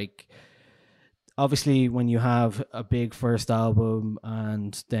 Like, obviously, when you have a big first album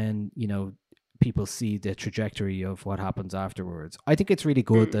and then, you know, people see the trajectory of what happens afterwards, I think it's really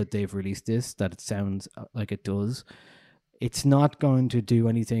good that they've released this, that it sounds like it does. It's not going to do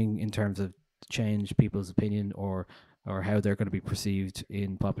anything in terms of change people's opinion or how they're going to be perceived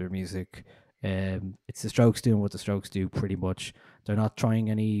in popular music. It's the Strokes doing what the Strokes do, pretty much. They're not trying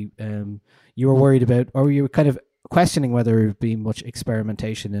any... you were worried about, or you were kind of questioning whether there would be much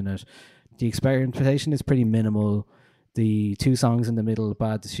experimentation in it. The experimentation is pretty minimal. The two songs in the middle,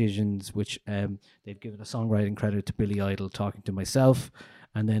 Bad Decisions, which they've given a songwriting credit to Billy Idol, Talking to Myself,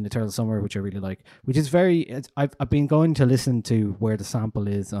 and then Eternal Summer, which I really like, which is I've been going to listen to where the sample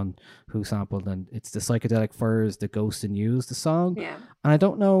is on who sampled, and it's the Psychedelic Furs, The Ghost in You is the song. Yeah. And I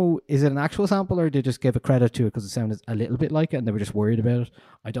don't know, is it an actual sample or did they just give a credit to it because it sounded a little bit like it and they were just worried about it?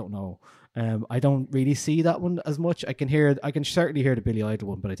 I don't know. I don't really see that one as much. I can certainly hear the Billy Idol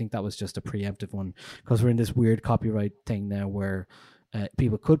one, but I think that was just a preemptive one because we're in this weird copyright thing now where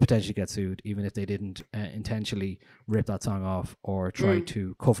people could potentially get sued even if they didn't intentionally rip that song off or try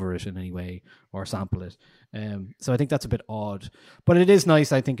to cover it in any way or sample it. So I think that's a bit odd, but it is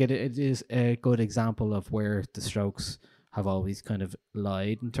nice. I think it is a good example of where the Strokes have always kind of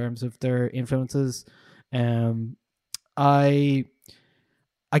lied in terms of their influences. I'm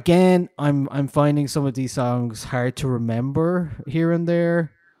finding some of these songs hard to remember here and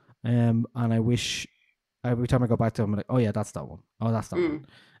there, and I wish every time I go back to them, I'm like, oh yeah, that's that one. Oh, that's that one.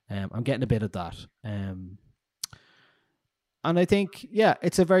 I'm getting a bit of that. And I think, yeah,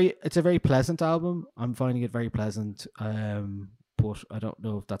 it's a very pleasant album. I'm finding it very pleasant. But I don't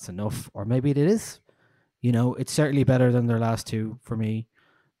know if that's enough, or maybe it is. You know, it's certainly better than their last two for me.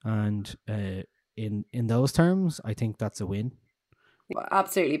 And in those terms, I think that's a win.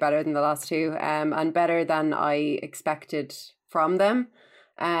 Absolutely better than the last two, and better than I expected from them.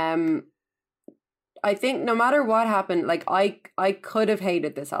 I think no matter what happened, like I could have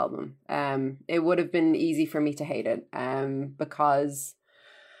hated this album. It would have been easy for me to hate it, because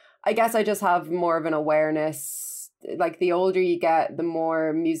I guess I just have more of an awareness like the older you get, the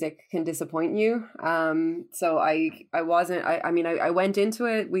more music can disappoint you. So I went into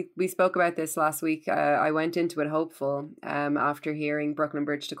it. We spoke about this last week. I went into it hopeful after hearing Brooklyn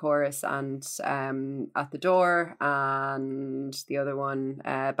Bridge to Chorus and At the Door and the other one,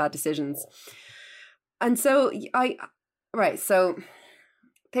 Bad Decisions. And so so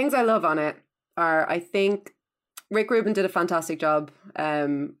things I love on it are, I think Rick Rubin did a fantastic job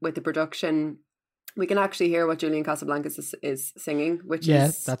with the production. We can actually hear what Julian Casablancas is singing, which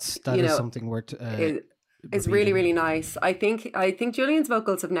is that is something worth. It's really, really nice. I think Julian's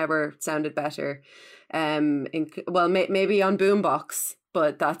vocals have never sounded better. Maybe on Boombox,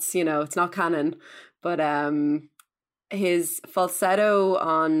 but that's, it's not canon. But his falsetto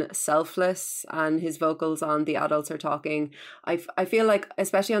on Selfless and his vocals on The Adults Are Talking, I feel like,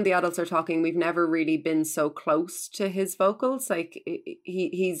 especially on The Adults Are Talking, we've never really been so close to his vocals. Like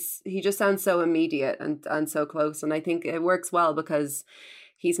he just sounds so immediate and so close. And I think it works well because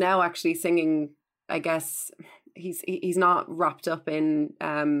he's now actually singing, I guess he's not wrapped up in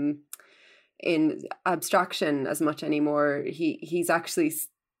abstraction as much anymore. He's actually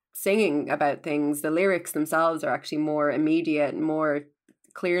singing about things. The lyrics themselves are actually more immediate, more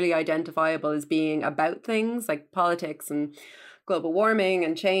clearly identifiable as being about things like politics and global warming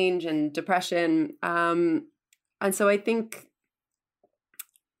and change and depression. And so I think,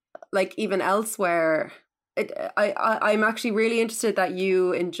 like, even elsewhere, I'm actually really interested that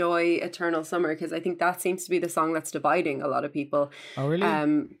you enjoy Eternal Summer, because I think that seems to be the song that's dividing a lot of people. Oh,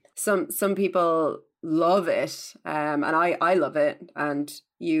 really? Some people love it, and I love it, and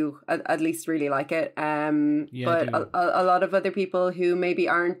you at least really like it. But a lot of other people who maybe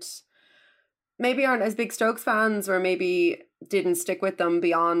aren't as big Strokes fans, or maybe didn't stick with them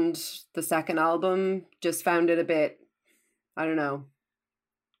beyond the second album, just found it a bit, I don't know,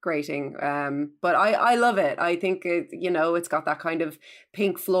 grating. But I love it. I think it's got that kind of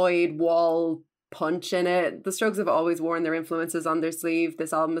Pink Floyd Wall punch in it. The Strokes have always worn their influences on their sleeve.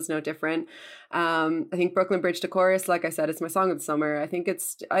 This album is no different. I think Brooklyn Bridge to Chorus, like I said, it's my song of the summer. I think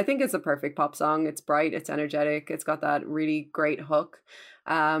it's a perfect pop song. It's bright, it's energetic, it's got that really great hook.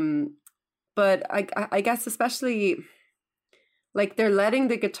 But I guess especially, like, they're letting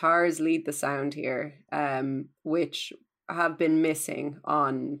the guitars lead the sound here, which have been missing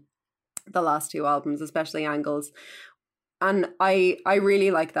on the last two albums, especially Angles. And I really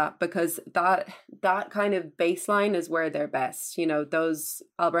like that, because that kind of bass line is where they're best. Those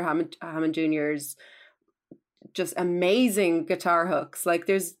Albert Hammond Jr.'s just amazing guitar hooks. Like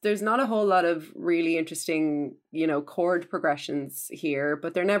there's not a whole lot of really interesting, chord progressions here,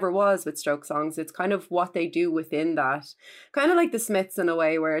 but there never was with Stroke songs. It's kind of what they do within that. Kind of like the Smiths in a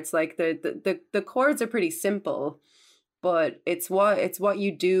way, where it's like the chords are pretty simple, but it's what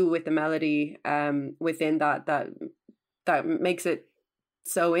you do with the melody within that makes it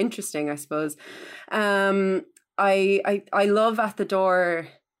so interesting, I suppose. I love At the Door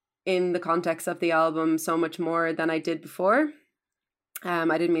in the context of the album so much more than I did before.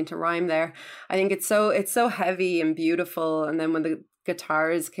 I didn't mean to rhyme there. I think it's so heavy and beautiful, and then when the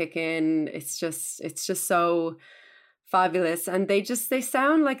guitars kick in, it's just so fabulous, and they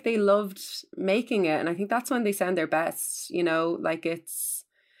sound like they loved making it, and I think that's when they sound their best. Like it's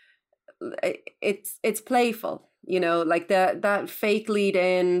playful. Like that fake lead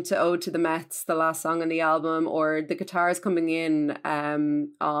in to Ode to the Mets, the last song on the album, or the guitars coming in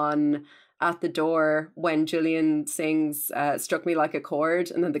on At the Door when Julian sings Struck Me Like a Chord,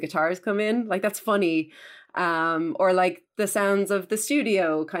 and then the guitars come in. Like, that's funny. Or like the sounds of the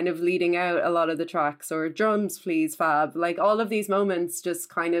studio kind of leading out a lot of the tracks, or Drums Please Fab. Like, all of these moments just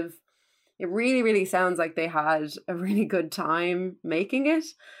kind of, it really, really sounds like they had a really good time making it.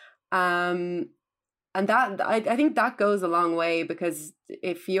 And that I think that goes a long way, because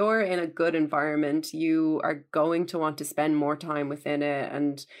if you're in a good environment, you are going to want to spend more time within it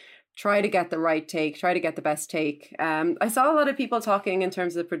and try to get the right take, try to get the best take. I saw a lot of people talking in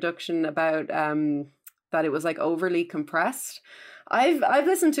terms of production about that it was like overly compressed. I've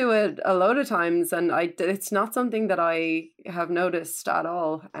listened to it a load of times, and it's not something that I have noticed at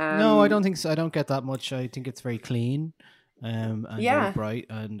all. No, I don't think so. I don't get that much. I think it's very clean and very bright,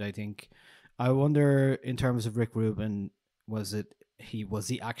 and I wonder, in terms of Rick Rubin, was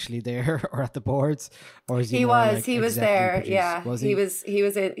he actually there or at the boards, or is he was there produced? Yeah, was he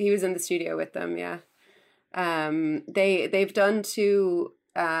was in the studio with them. Yeah. They've done two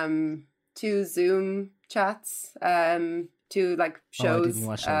Zoom chats, two like shows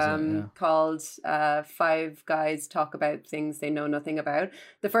called Five Guys Talk About Things They Know Nothing About.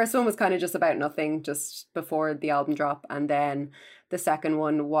 The first one was kind of just about nothing, just before the album drop, and then the second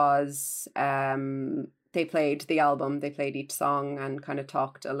one was they played the album, they played each song and kind of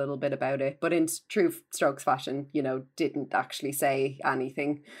talked a little bit about it, but in true Strokes fashion, you know, didn't actually say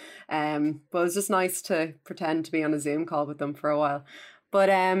anything. But it was just nice to pretend to be on a Zoom call with them for a while. But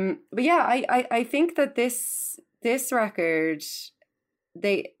yeah, I think that this record,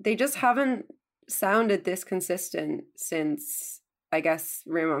 they just haven't sounded this consistent since, I guess,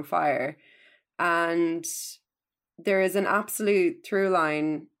 Room on Fire. And there is an absolute through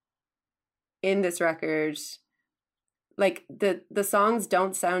line in this record. Like the songs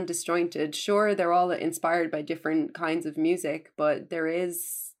don't sound disjointed. Sure, they're all inspired by different kinds of music, but they're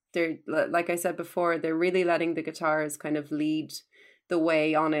like I said before, they're really letting the guitars kind of lead the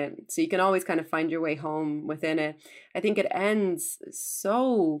way on it, so you can always kind of find your way home within it. I think it ends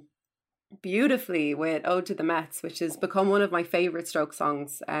so beautifully with Ode to the Mets, which has become one of my favorite Strokes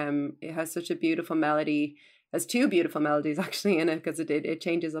songs. It has such a beautiful melody. It has two beautiful melodies actually in it, because it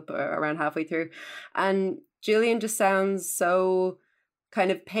changes up around halfway through, and Julian just sounds so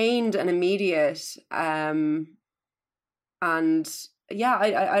kind of pained and immediate. And yeah,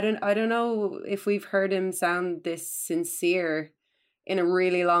 I don't know if we've heard him sound this sincere in a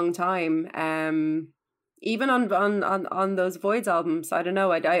really long time. Even on those Voids albums, I don't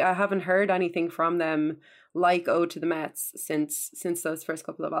know. I haven't heard anything from them like Ode to the Mets since those first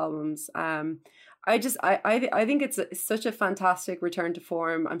couple of albums. I think it's such a fantastic return to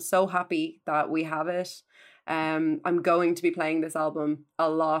form. I'm so happy that we have it. I'm going to be playing this album a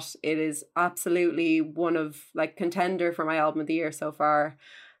lot. It is absolutely one of, like, contender for my album of the year so far.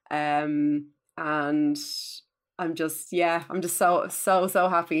 And I'm just so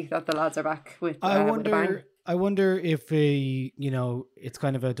happy that the lads are back with with a bang. I wonder if it's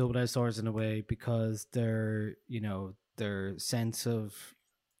kind of a double-edged sword in a way, because their sense of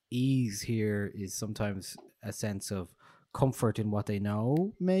ease here is sometimes a sense of comfort in what they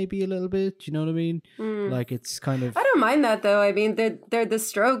know, maybe a little bit. You know what I mean? Like, it's kind of, I don't mind that though. I mean, they're the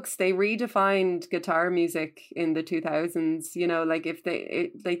Strokes. They redefined guitar music in the 2000s. You know, like, if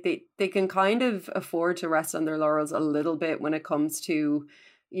they can kind of afford to rest on their laurels a little bit when it comes to,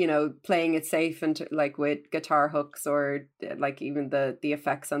 you know, playing it safe and like with guitar hooks, or like even the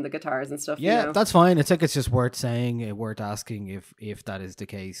effects on the guitars and stuff. Yeah, you know? That's fine. It's just worth saying, worth asking if that is the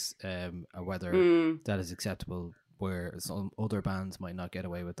case, or whether that is acceptable, where some other bands might not get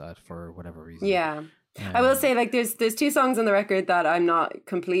away with that for whatever reason. Yeah. I will say, like, there's two songs on the record that I'm not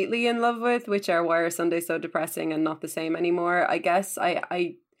completely in love with, which are Why Are Sundays So Depressing and Not the Same Anymore. I guess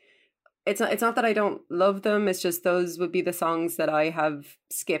it's not that I don't love them, it's just those would be the songs that I have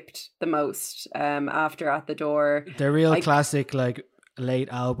skipped the most after At the Door. They're real classic, like, late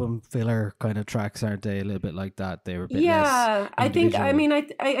album filler kind of tracks, aren't they? A little bit like that. They were a bit less I think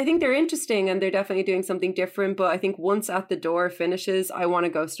they're interesting, and they're definitely doing something different, but I think once At the Door finishes, I want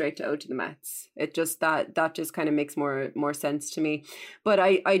to go straight to Ode to the Mets. It just that just kind of makes more sense to me. But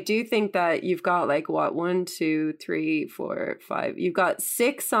I do think that you've got, like, what, 1, 2, 3, 4, 5, you've got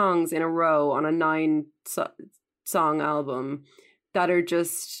 6 songs in a row on a 9 song album that are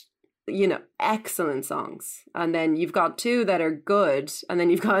just, you know, excellent songs, and then you've got 2 that are good, and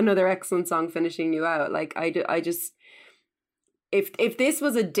then you've got another excellent song finishing you out. Like, I just, if this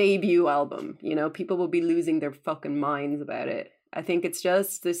was a debut album, you know, people will be losing their fucking minds about it. I think it's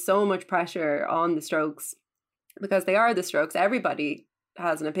just, there's so much pressure on the Strokes because they are the Strokes. Everybody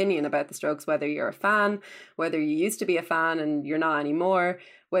has an opinion about the Strokes, whether you're a fan, whether you used to be a fan and you're not anymore,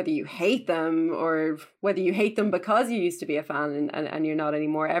 whether you hate them or whether you hate them because you used to be a fan and you're not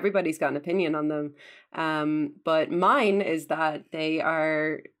anymore. Everybody's got an opinion on them. But mine is that they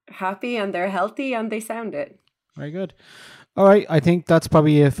are happy and they're healthy and they sound it. Very good. All right. I think that's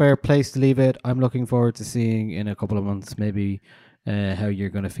probably a fair place to leave it. I'm looking forward to seeing in a couple of months maybe how you're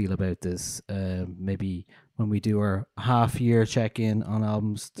going to feel about this. Maybe when we do our half-year check-in on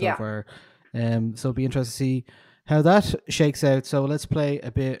albums so far. So it'll be interesting to see how that shakes out. So let's play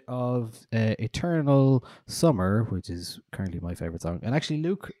a bit of Eternal Summer, which is currently my favourite song. And actually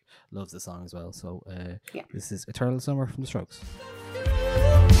Luke loves the song as well. So this is Eternal Summer from The Strokes.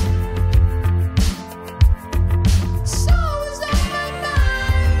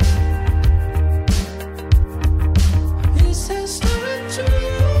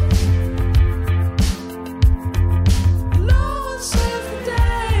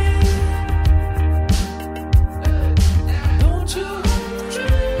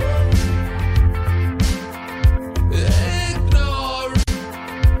 Ignore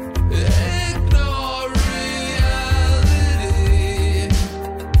reality.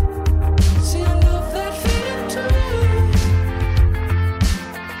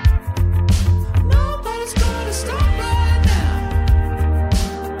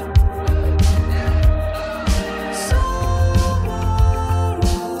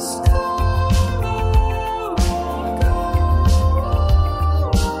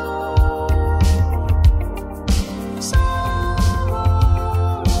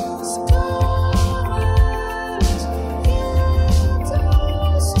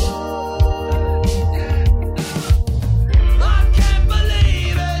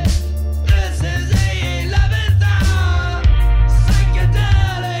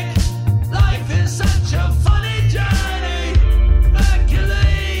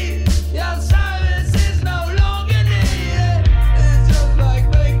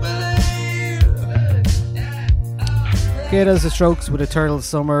 Okay, there's The Strokes with Eternal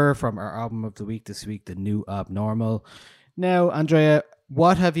Summer from our album of the week this week, The New Abnormal. Now, Andrea,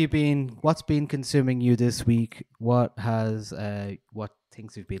 what's been consuming you this week? What things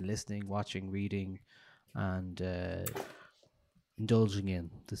you've been listening, watching, reading, and indulging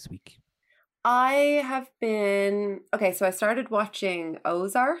in this week? I have been so I started watching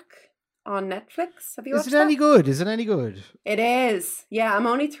Ozark on Netflix. Have you watched Is it any good? Is it any good? It is. Yeah, I'm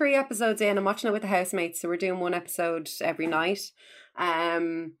only 3 episodes in. I'm watching it with the housemates, so we're doing 1 episode every night.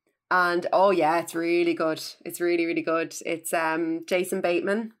 And oh yeah, it's really good. It's really, really good. It's Jason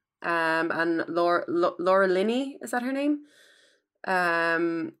Bateman and Laura Linney, is that her name?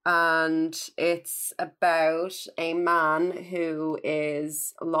 And it's about a man who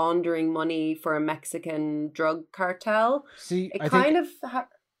is laundering money for a Mexican drug cartel. See,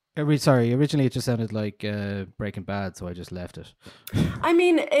 originally it just sounded like Breaking Bad, so I just left it. I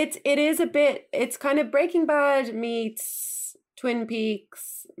mean, it is a bit. It's kind of Breaking Bad meets Twin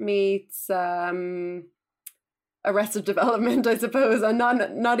Peaks meets Arrested Development, I suppose, and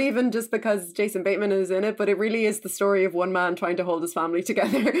not even just because Jason Bateman is in it, but it really is the story of one man trying to hold his family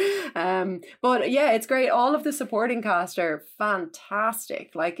together. But yeah, it's great. All of the supporting cast are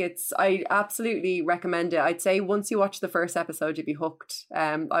fantastic. Like I absolutely recommend it. I'd say once you watch the first episode, you'd be hooked.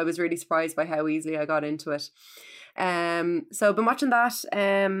 I was really surprised by how easily I got into it. So I've been watching that.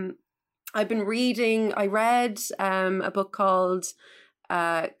 I've been reading. I read a book called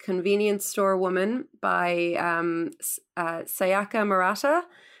Convenience Store Woman by Sayaka Murata,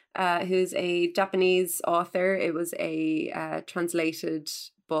 who's a Japanese author. It was a translated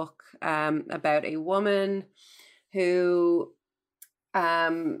book about a woman who,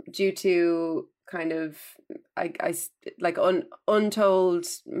 due to kind of untold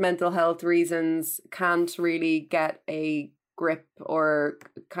mental health reasons, can't really get a grip or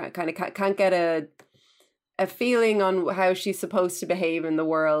can't get a feeling on how she's supposed to behave in the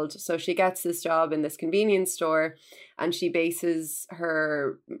world. So she gets this job in this convenience store, and she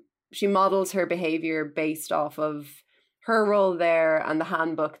models her behavior based off of her role there and the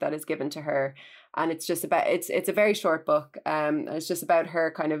handbook that is given to her. And it's just about, it's a very short book. And it's just about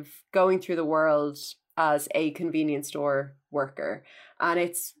her kind of going through the world as a convenience store worker. And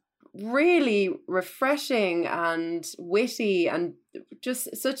it's really refreshing and witty and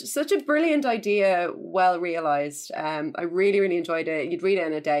just such a brilliant idea, well realized. I really, really enjoyed it. You'd read it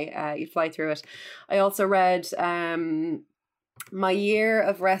in a day. You'd fly through it. I also read My Year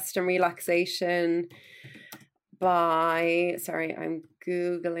of Rest and Relaxation by, sorry, I'm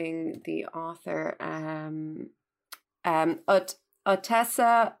Googling the author,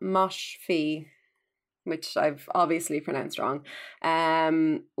 Ottessa Moshfegh, which I've obviously pronounced wrong,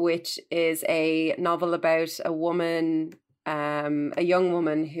 which is a novel about a woman, a young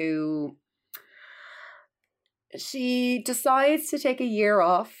woman who she decides to take a year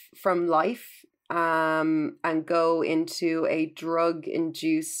off from life and go into a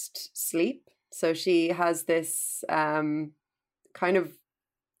drug-induced sleep. So she has this kind of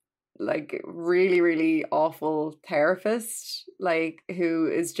like really, really awful therapist, like, who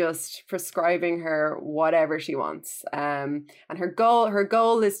is just prescribing her whatever she wants. And her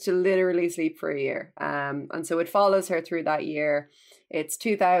goal is to literally sleep for a year. And so it follows her through that year. It's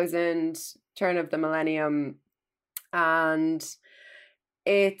 2000, turn of the millennium. And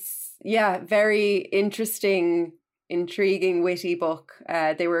it's, yeah, very interesting, intriguing, witty book.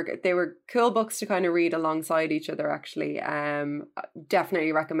 They were cool books to kind of read alongside each other, actually.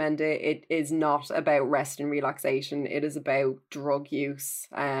 Definitely recommend it. It is not about rest and relaxation. It is about drug use.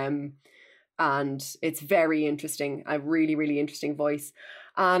 And it's very interesting. A really, really interesting voice.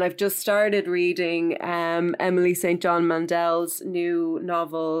 And I've just started reading Emily St. John Mandel's new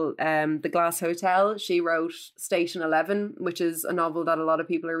novel, The Glass Hotel. She wrote Station 11, which is a novel that a lot of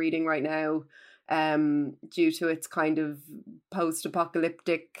people are reading right now, due to its kind of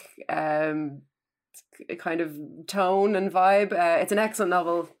post-apocalyptic kind of tone and vibe. It's an excellent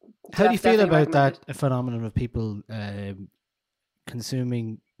novel. How do you feel about that phenomenon of people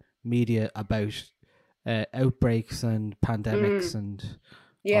consuming media about outbreaks and pandemics and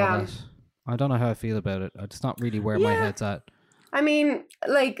all that? I don't know how I feel about it. It's not really where my head's at. I mean,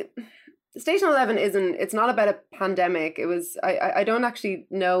 like, Station 11 it's not about a pandemic. It was, I don't actually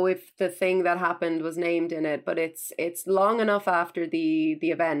know if the thing that happened was named in it, but it's long enough after the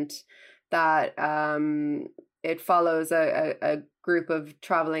event that it follows a group of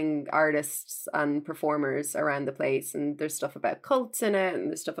traveling artists and performers around the place, and there's stuff about cults in it, and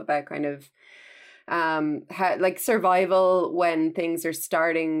there's stuff about kind of how, like, survival when things are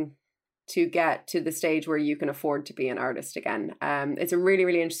starting to get to the stage where you can afford to be an artist again. It's a really,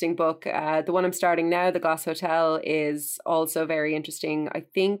 really interesting book. The one I'm starting now, The Glass Hotel, is also very interesting. I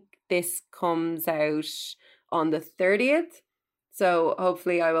think this comes out on the 30th. So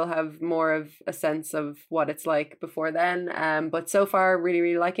hopefully I will have more of a sense of what it's like before then. But so far, really,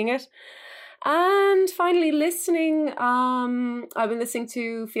 really liking it. And finally, listening, I've been listening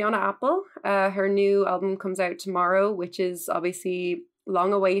to Fiona Apple. Her new album comes out tomorrow, which is obviously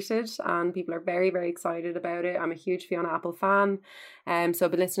long awaited, and people are very, very excited about it. I'm a huge Fiona Apple fan. So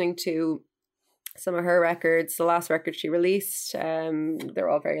I've been listening to some of her records. The last record she released, they're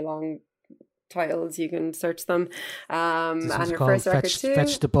all very long titles. You can search them. This and her called first record too.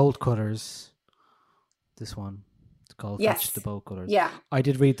 Fetch the Bolt Cutters. This one. It's called Yes. Fetch the Bolt Cutters. Yeah. I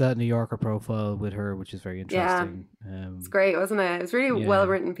did read that New Yorker profile with her, which is very interesting. It's great, wasn't it? It was really yeah. well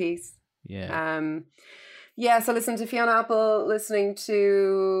written piece. Yeah. Yeah, so listen to Fiona Apple, listening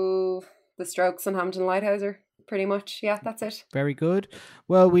to The Strokes and Hampton Lighthouser, pretty much. Yeah, that's it. Very good.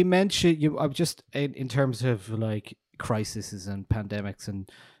 Well, we mentioned you. I'm just in terms of like crises and pandemics and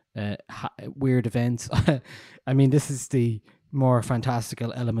weird events. I mean, this is the more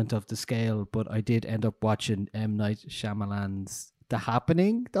fantastical element of the scale, but I did end up watching M. Night Shyamalan's The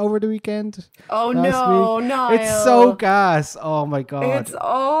Happening over the weekend. Oh no, Niall. It's so gas. Oh my god, it's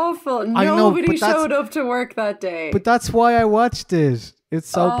awful. I know, Nobody but that's- showed up to work that day. but that's why I watched it. It's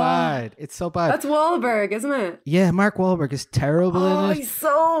so bad. It's so bad. That's Wahlberg, isn't it? Yeah, Mark Wahlberg is terrible in it. He's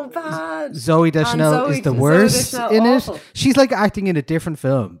so bad. Zoe Deschanel And is the Zooey worst Deschanel, in awful. it. She's like acting in a different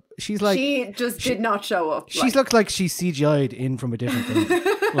film. She's like she just did not show up. she looks like she's CGI'd in from a different film.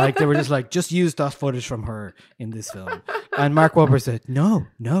 Like they were just use that footage from her in this film. And Mark Wahlberg said,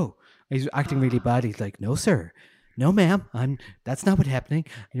 No. He's acting really bad. He's like, No, sir. No, ma'am. That's not what's happening.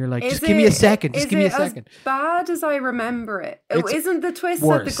 And you're like, just give me a second. Just give me a second. As bad as I remember it. It's Isn't the twist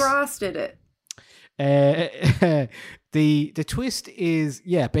worse. that the grass did it? The twist is,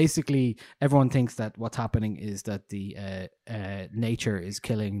 basically everyone thinks that what's happening is that the nature is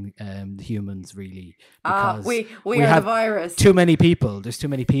killing the humans, really, because we are have the virus. too many people. There's too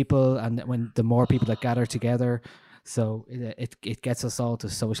many people, and when the more people that gather together, so it gets us all to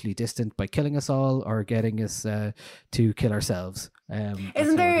socially distant by killing us all or getting us to kill ourselves.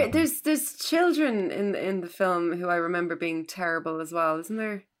 Isn't there? There's children in the film who I remember being terrible as well. Isn't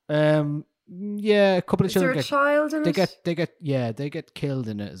there? Yeah, a couple of Is there children. a child in it? They get killed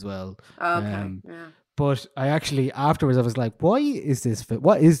in it as well. Oh, okay. Yeah. But I actually afterwards I was like, what is this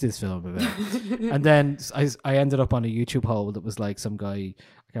film about? And then I ended up on a YouTube hole that was like some guy,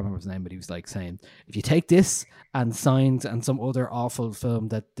 I can't remember his name, but he was like saying, if you take this and Signs and some other awful film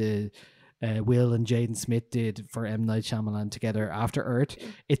that the Will and Jaden Smith did for M. Night Shyamalan together, After Earth,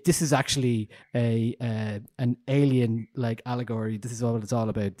 this is actually an alien like allegory. This is what it's all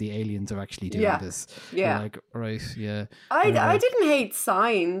about. The aliens are actually doing this. Yeah. You're like, right, yeah. I didn't hate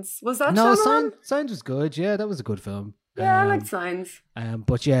Signs. Was that no Shyamalan? Signs was good. Yeah, that was a good film. Yeah, I liked Signs.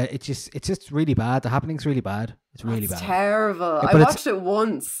 But yeah, it's just really bad. The Happening's really bad. It's really bad. Terrible. But I watched it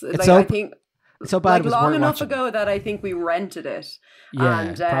once. it's Like so- I think It's so bad. like it was long worth enough watching. ago that I think we rented it. Yeah,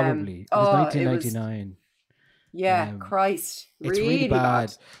 and, probably. It was 1999. Yeah, Christ. It's really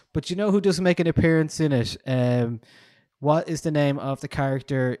bad. But you know who doesn't make an appearance in it? What is the name of the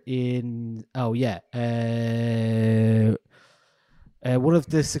character in? Oh yeah, one of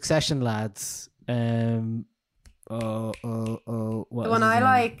the Succession lads. What The is one his I name?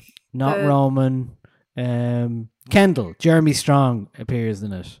 like. Not the- Roman. Kendall. Jeremy Strong appears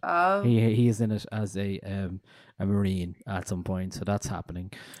in it. Oh. He is in it as a Marine at some point, so that's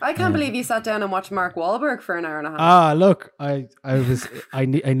happening. I can't believe you sat down and watched Mark Wahlberg for an hour and a half. Look, I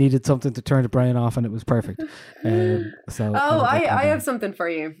needed something to turn the brain off, and it was perfect. So I have something for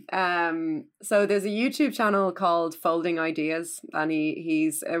you. So there's a YouTube channel called Folding Ideas, and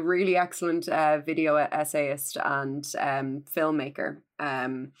he's a really excellent video essayist and filmmaker.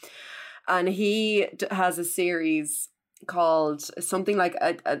 And he has a series called something like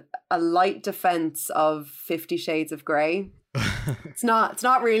a light defense of 50 Shades of Grey. It's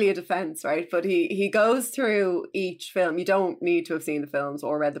not really a defense, right? But he goes through each film. You don't need to have seen the films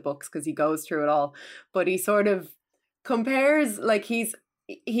or read the books because he goes through it all. But he sort of compares, like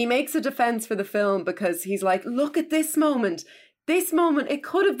he makes a defense for the film because he's like, look at this moment. This moment, it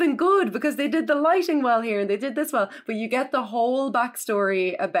could have been good because they did the lighting well here and they did this well. But you get the whole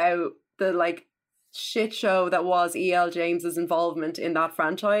backstory about the like shit show that was E.L. James's involvement in that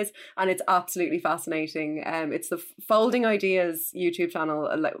franchise, and it's absolutely fascinating. It's the Folding Ideas YouTube channel.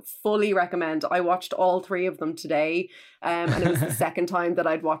 Fully recommend. I watched all 3 of them today, and it was the second time that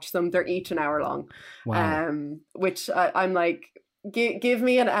I'd watched them. They're each an hour long. Wow. Which I'm like, give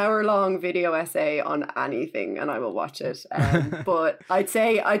me an hour-long video essay on anything, and I will watch it. But I'd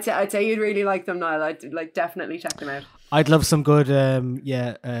say you'd really like them, Niall. I'd like definitely check them out. I'd love some good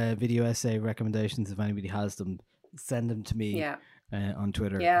video essay recommendations. If anybody has them, send them to me. Yeah. On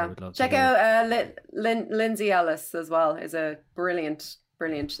Twitter. I Yeah, would love check to hear. out Lindsay Ellis as well. Is a brilliant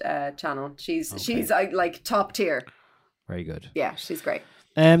channel. She's like top tier. Very good. Yeah, she's great.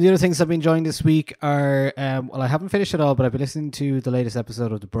 The other things I've been enjoying this week are, well, I haven't finished it all, but I've been listening to the latest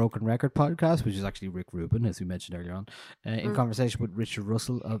episode of the Broken Record podcast, which is actually Rick Rubin, as we mentioned earlier on, in conversation with Richard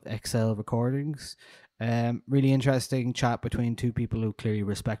Russell of XL Recordings. Really interesting chat between two people who clearly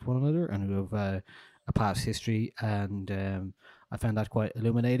respect one another and who have a past history, and I found that quite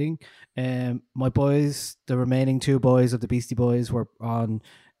illuminating. My boys, the remaining two boys of the Beastie Boys, were on...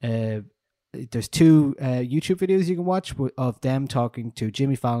 there's two YouTube videos you can watch of them talking to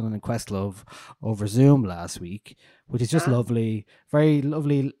Jimmy Fallon and Questlove over Zoom last week, which is just lovely. Very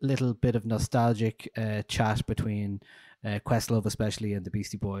lovely little bit of nostalgic chat between Questlove especially and the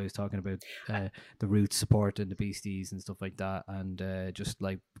Beastie Boys, talking about the roots support and the Beasties and stuff like that, and just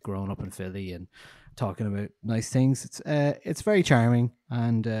like growing up in Philly and talking about nice things. It's very charming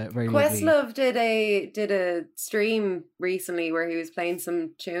and very lovely. Questlove did a stream recently where he was playing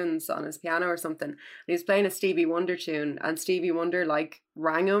some tunes on his piano or something. And he was playing a Stevie Wonder tune, and Stevie Wonder like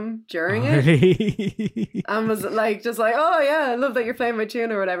rang him during it and was like, just like, oh yeah, I love that you're playing my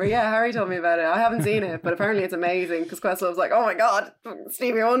tune or whatever. Yeah, Harry told me about it. I haven't seen it, but apparently it's amazing because Questlove's like, oh my god,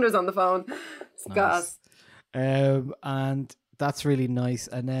 Stevie Wonder's on the phone. It's gas. And that's really nice.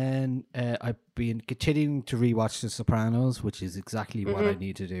 And then I've been continuing to rewatch The Sopranos, which is exactly what I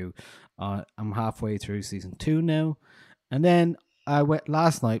need to do. I'm halfway through season 2 now. And then I went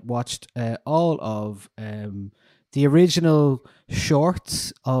last night, watched all of the original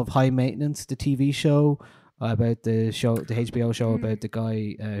shorts of High Maintenance, the TV show about the HBO show about the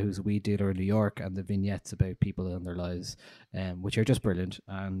guy who's a weed dealer in New York, and the vignettes about people and their lives, which are just brilliant.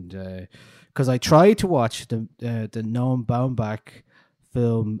 And because I tried to watch the Noam Baumbach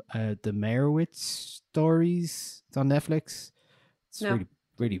film, the Meyerowitz stories. It's on Netflix. It's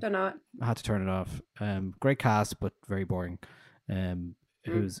really don't know it. I had to turn it off. Great cast, but very boring.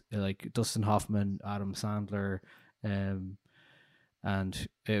 Who's like Dustin Hoffman, Adam Sandler, and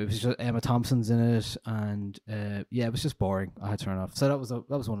it was just Emma Thompson's in it, and it was just boring. I had to turn it off. So that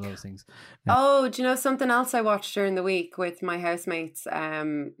was one of those things. Oh, do you know something else I watched during the week with my housemates?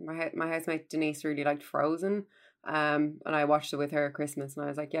 My housemate Denise really liked Frozen, and I watched it with her at Christmas, and I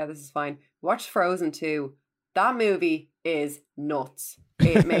was like, yeah, this is fine. Watch Frozen 2. That movie is nuts.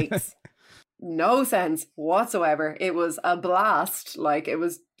 It makes no sense whatsoever. It was a blast. Like, it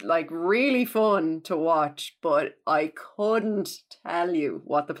was like really fun to watch, but I couldn't tell you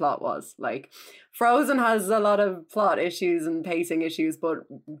what the plot was. Like, Frozen has a lot of plot issues and pacing issues, but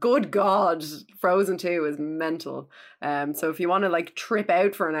good God, Frozen 2 is mental. So if you want to like trip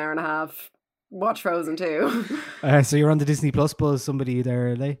out for an hour and a half, watch Frozen 2. So you're on the Disney Plus buzz, somebody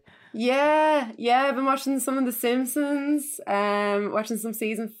there, are they? Yeah, I've been watching some of The Simpsons, watching some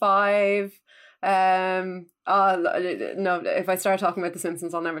season 5. No, if I start talking about The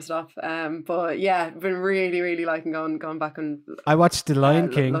Simpsons, I'll never stop. But yeah, I've been really, really liking going back and. I watched The Lion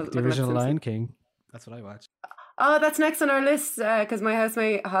King, the original Lion King. That's what I watched. Oh, that's next on our list because my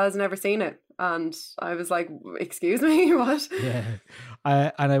housemate has never seen it, and I was like, "Excuse me, what?" Yeah,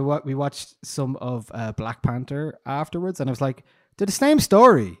 we watched some of Black Panther afterwards, and I was like, they're the same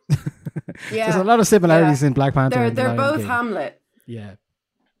story. Yeah, there's a lot of similarities in Black Panther. They're both King. Hamlet. Yeah,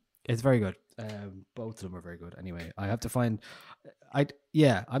 it's very good. Both of them are very good. Anyway, I have to find. I'm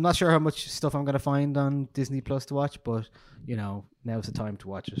not sure how much stuff I'm going to find on Disney Plus to watch, but you know, now's the time to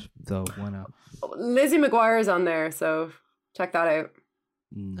watch it. So why not? Lizzie McGuire's on there, so check that out.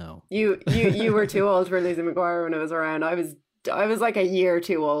 No, you were too old for Lizzie McGuire when it was around. I was like a year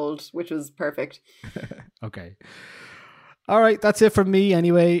too old, which was perfect. Okay. All right, that's it from me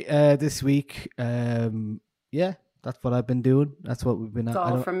anyway. This week, that's what I've been doing. That's what we've been. It's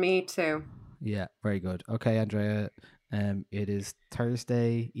all from me too. Yeah, very good. Okay, Andrea. It is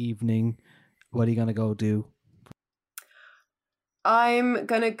Thursday evening. What are you gonna go do? I'm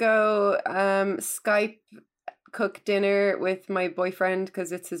gonna go Skype cook dinner with my boyfriend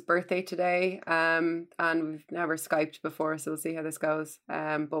because it's his birthday today. And we've never Skyped before, so we'll see how this goes.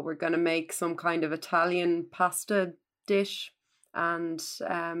 But we're gonna make some kind of Italian pasta dish, and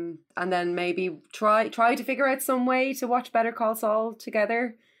then maybe try to figure out some way to watch Better Call Saul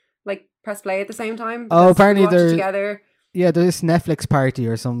together, like press play at the same time. Oh, apparently they're together. Yeah, there's Netflix party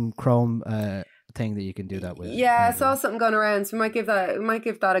or some Chrome thing that you can do that with. Yeah, I saw something going around, so we might give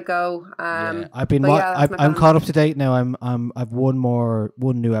that a go. I've been I'm caught up to date now. I've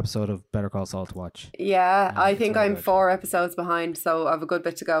one new episode of Better Call Saul to watch. Yeah, I think I'm 4 episodes behind, so I have a good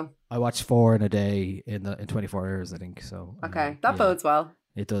bit to go. I watched 4 in a day in 24 hours, I think. So okay, that bodes well.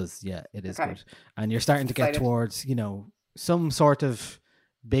 It does, yeah, it is good. And you're starting to get towards, some sort of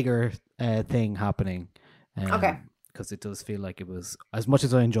bigger thing happening. Okay. Because it does feel like it was, as much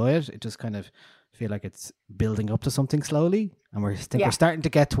as I enjoy it, it just kind of feel like it's building up to something slowly, and we're starting to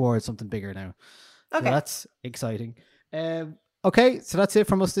get towards something bigger now. Okay, so that's exciting. Okay, so that's it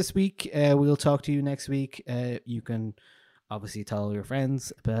from us this week. We'll talk to you next week. You can obviously tell all your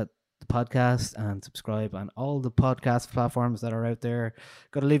friends about the podcast and subscribe on all the podcast platforms that are out there.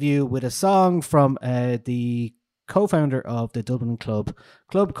 Got to leave you with a song from the co-founder of the Dublin Club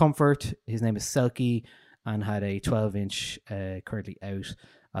Comfort. His name is Selkie, and had a 12-inch currently out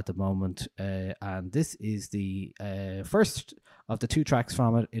at the moment. And this is the first of the 2 tracks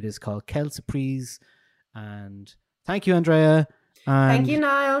from it. It is called Kel Surprise. And thank you, Andrea. And thank you,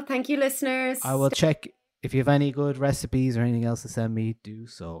 Niall. Thank you, listeners. I will check if you have any good recipes or anything else to send me, do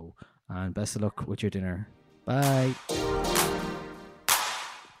so. And best of luck with your dinner. Bye.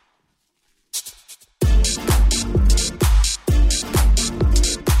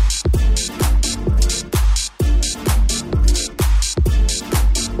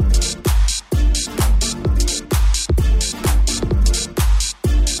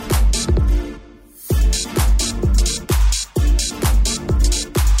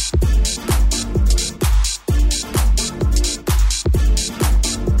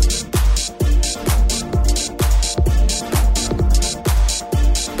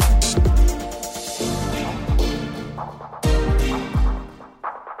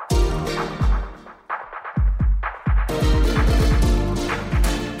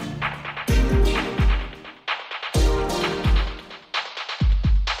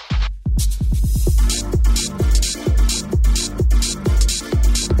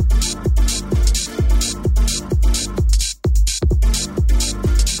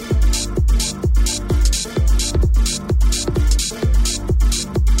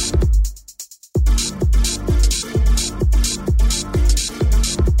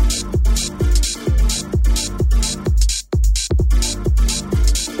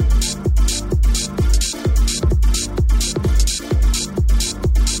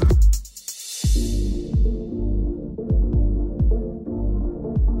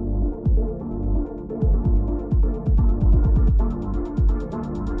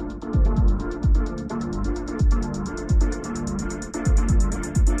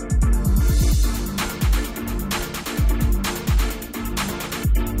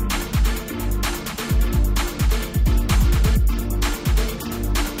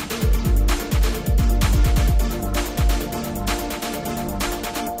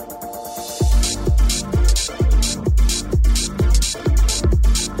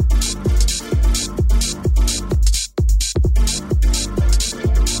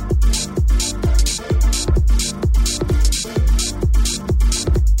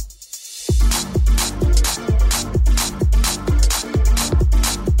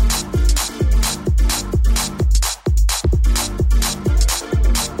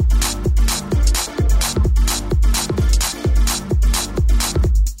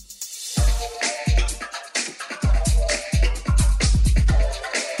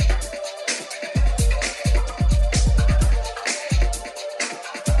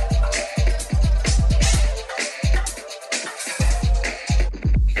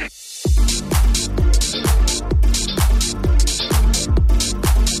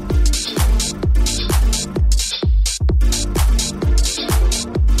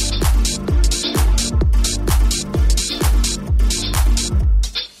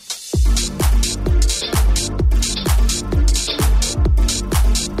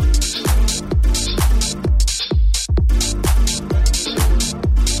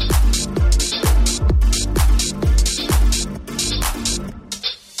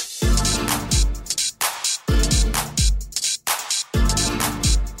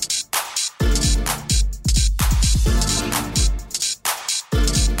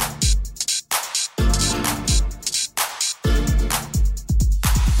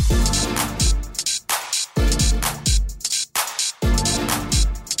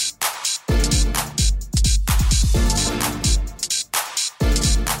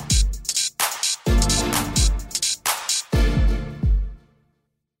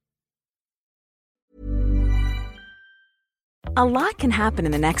 A lot can happen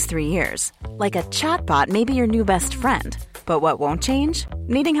in the next 3 years. Like a chatbot may be your new best friend. But what won't change?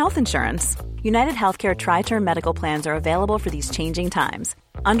 Needing health insurance. United Healthcare Tri-Term Medical Plans are available for these changing times.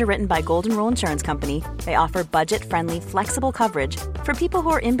 Underwritten by Golden Rule Insurance Company, they offer budget-friendly, flexible coverage for people who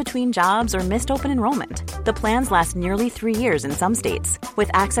are in between jobs or missed open enrollment. The plans last nearly 3 years in some states, with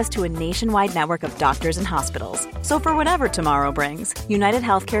access to a nationwide network of doctors and hospitals. So for whatever tomorrow brings, United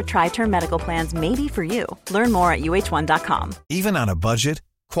Healthcare Tri-Term Medical Plans may be for you. Learn more at uh1.com. Even on a budget,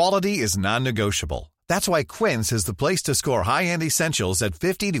 quality is non-negotiable. That's why Quince is the place to score high-end essentials at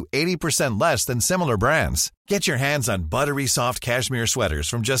 50 to 80% less than similar brands. Get your hands on buttery soft cashmere sweaters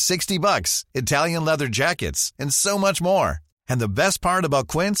from just $60, Italian leather jackets, and so much more. And the best part about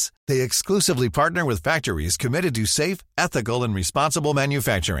Quince, they exclusively partner with factories committed to safe, ethical, and responsible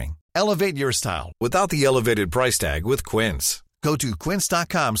manufacturing. Elevate your style without the elevated price tag with Quince. Go to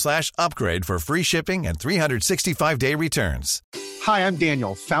quince.com/upgrade for free shipping and 365-day returns. Hi, I'm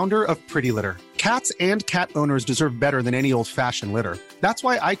Daniel, founder of Pretty Litter. Cats and cat owners deserve better than any old-fashioned litter. That's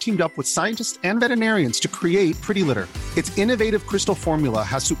why I teamed up with scientists and veterinarians to create Pretty Litter. Its innovative crystal formula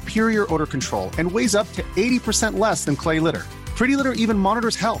has superior odor control and weighs up to 80% less than clay litter. Pretty Litter even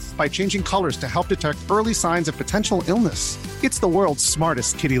monitors health by changing colors to help detect early signs of potential illness. It's the world's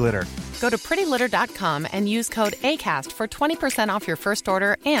smartest kitty litter. Go to prettylitter.com and use code ACAST for 20% off your first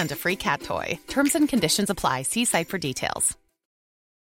order and a free cat toy. Terms and conditions apply. See site for details.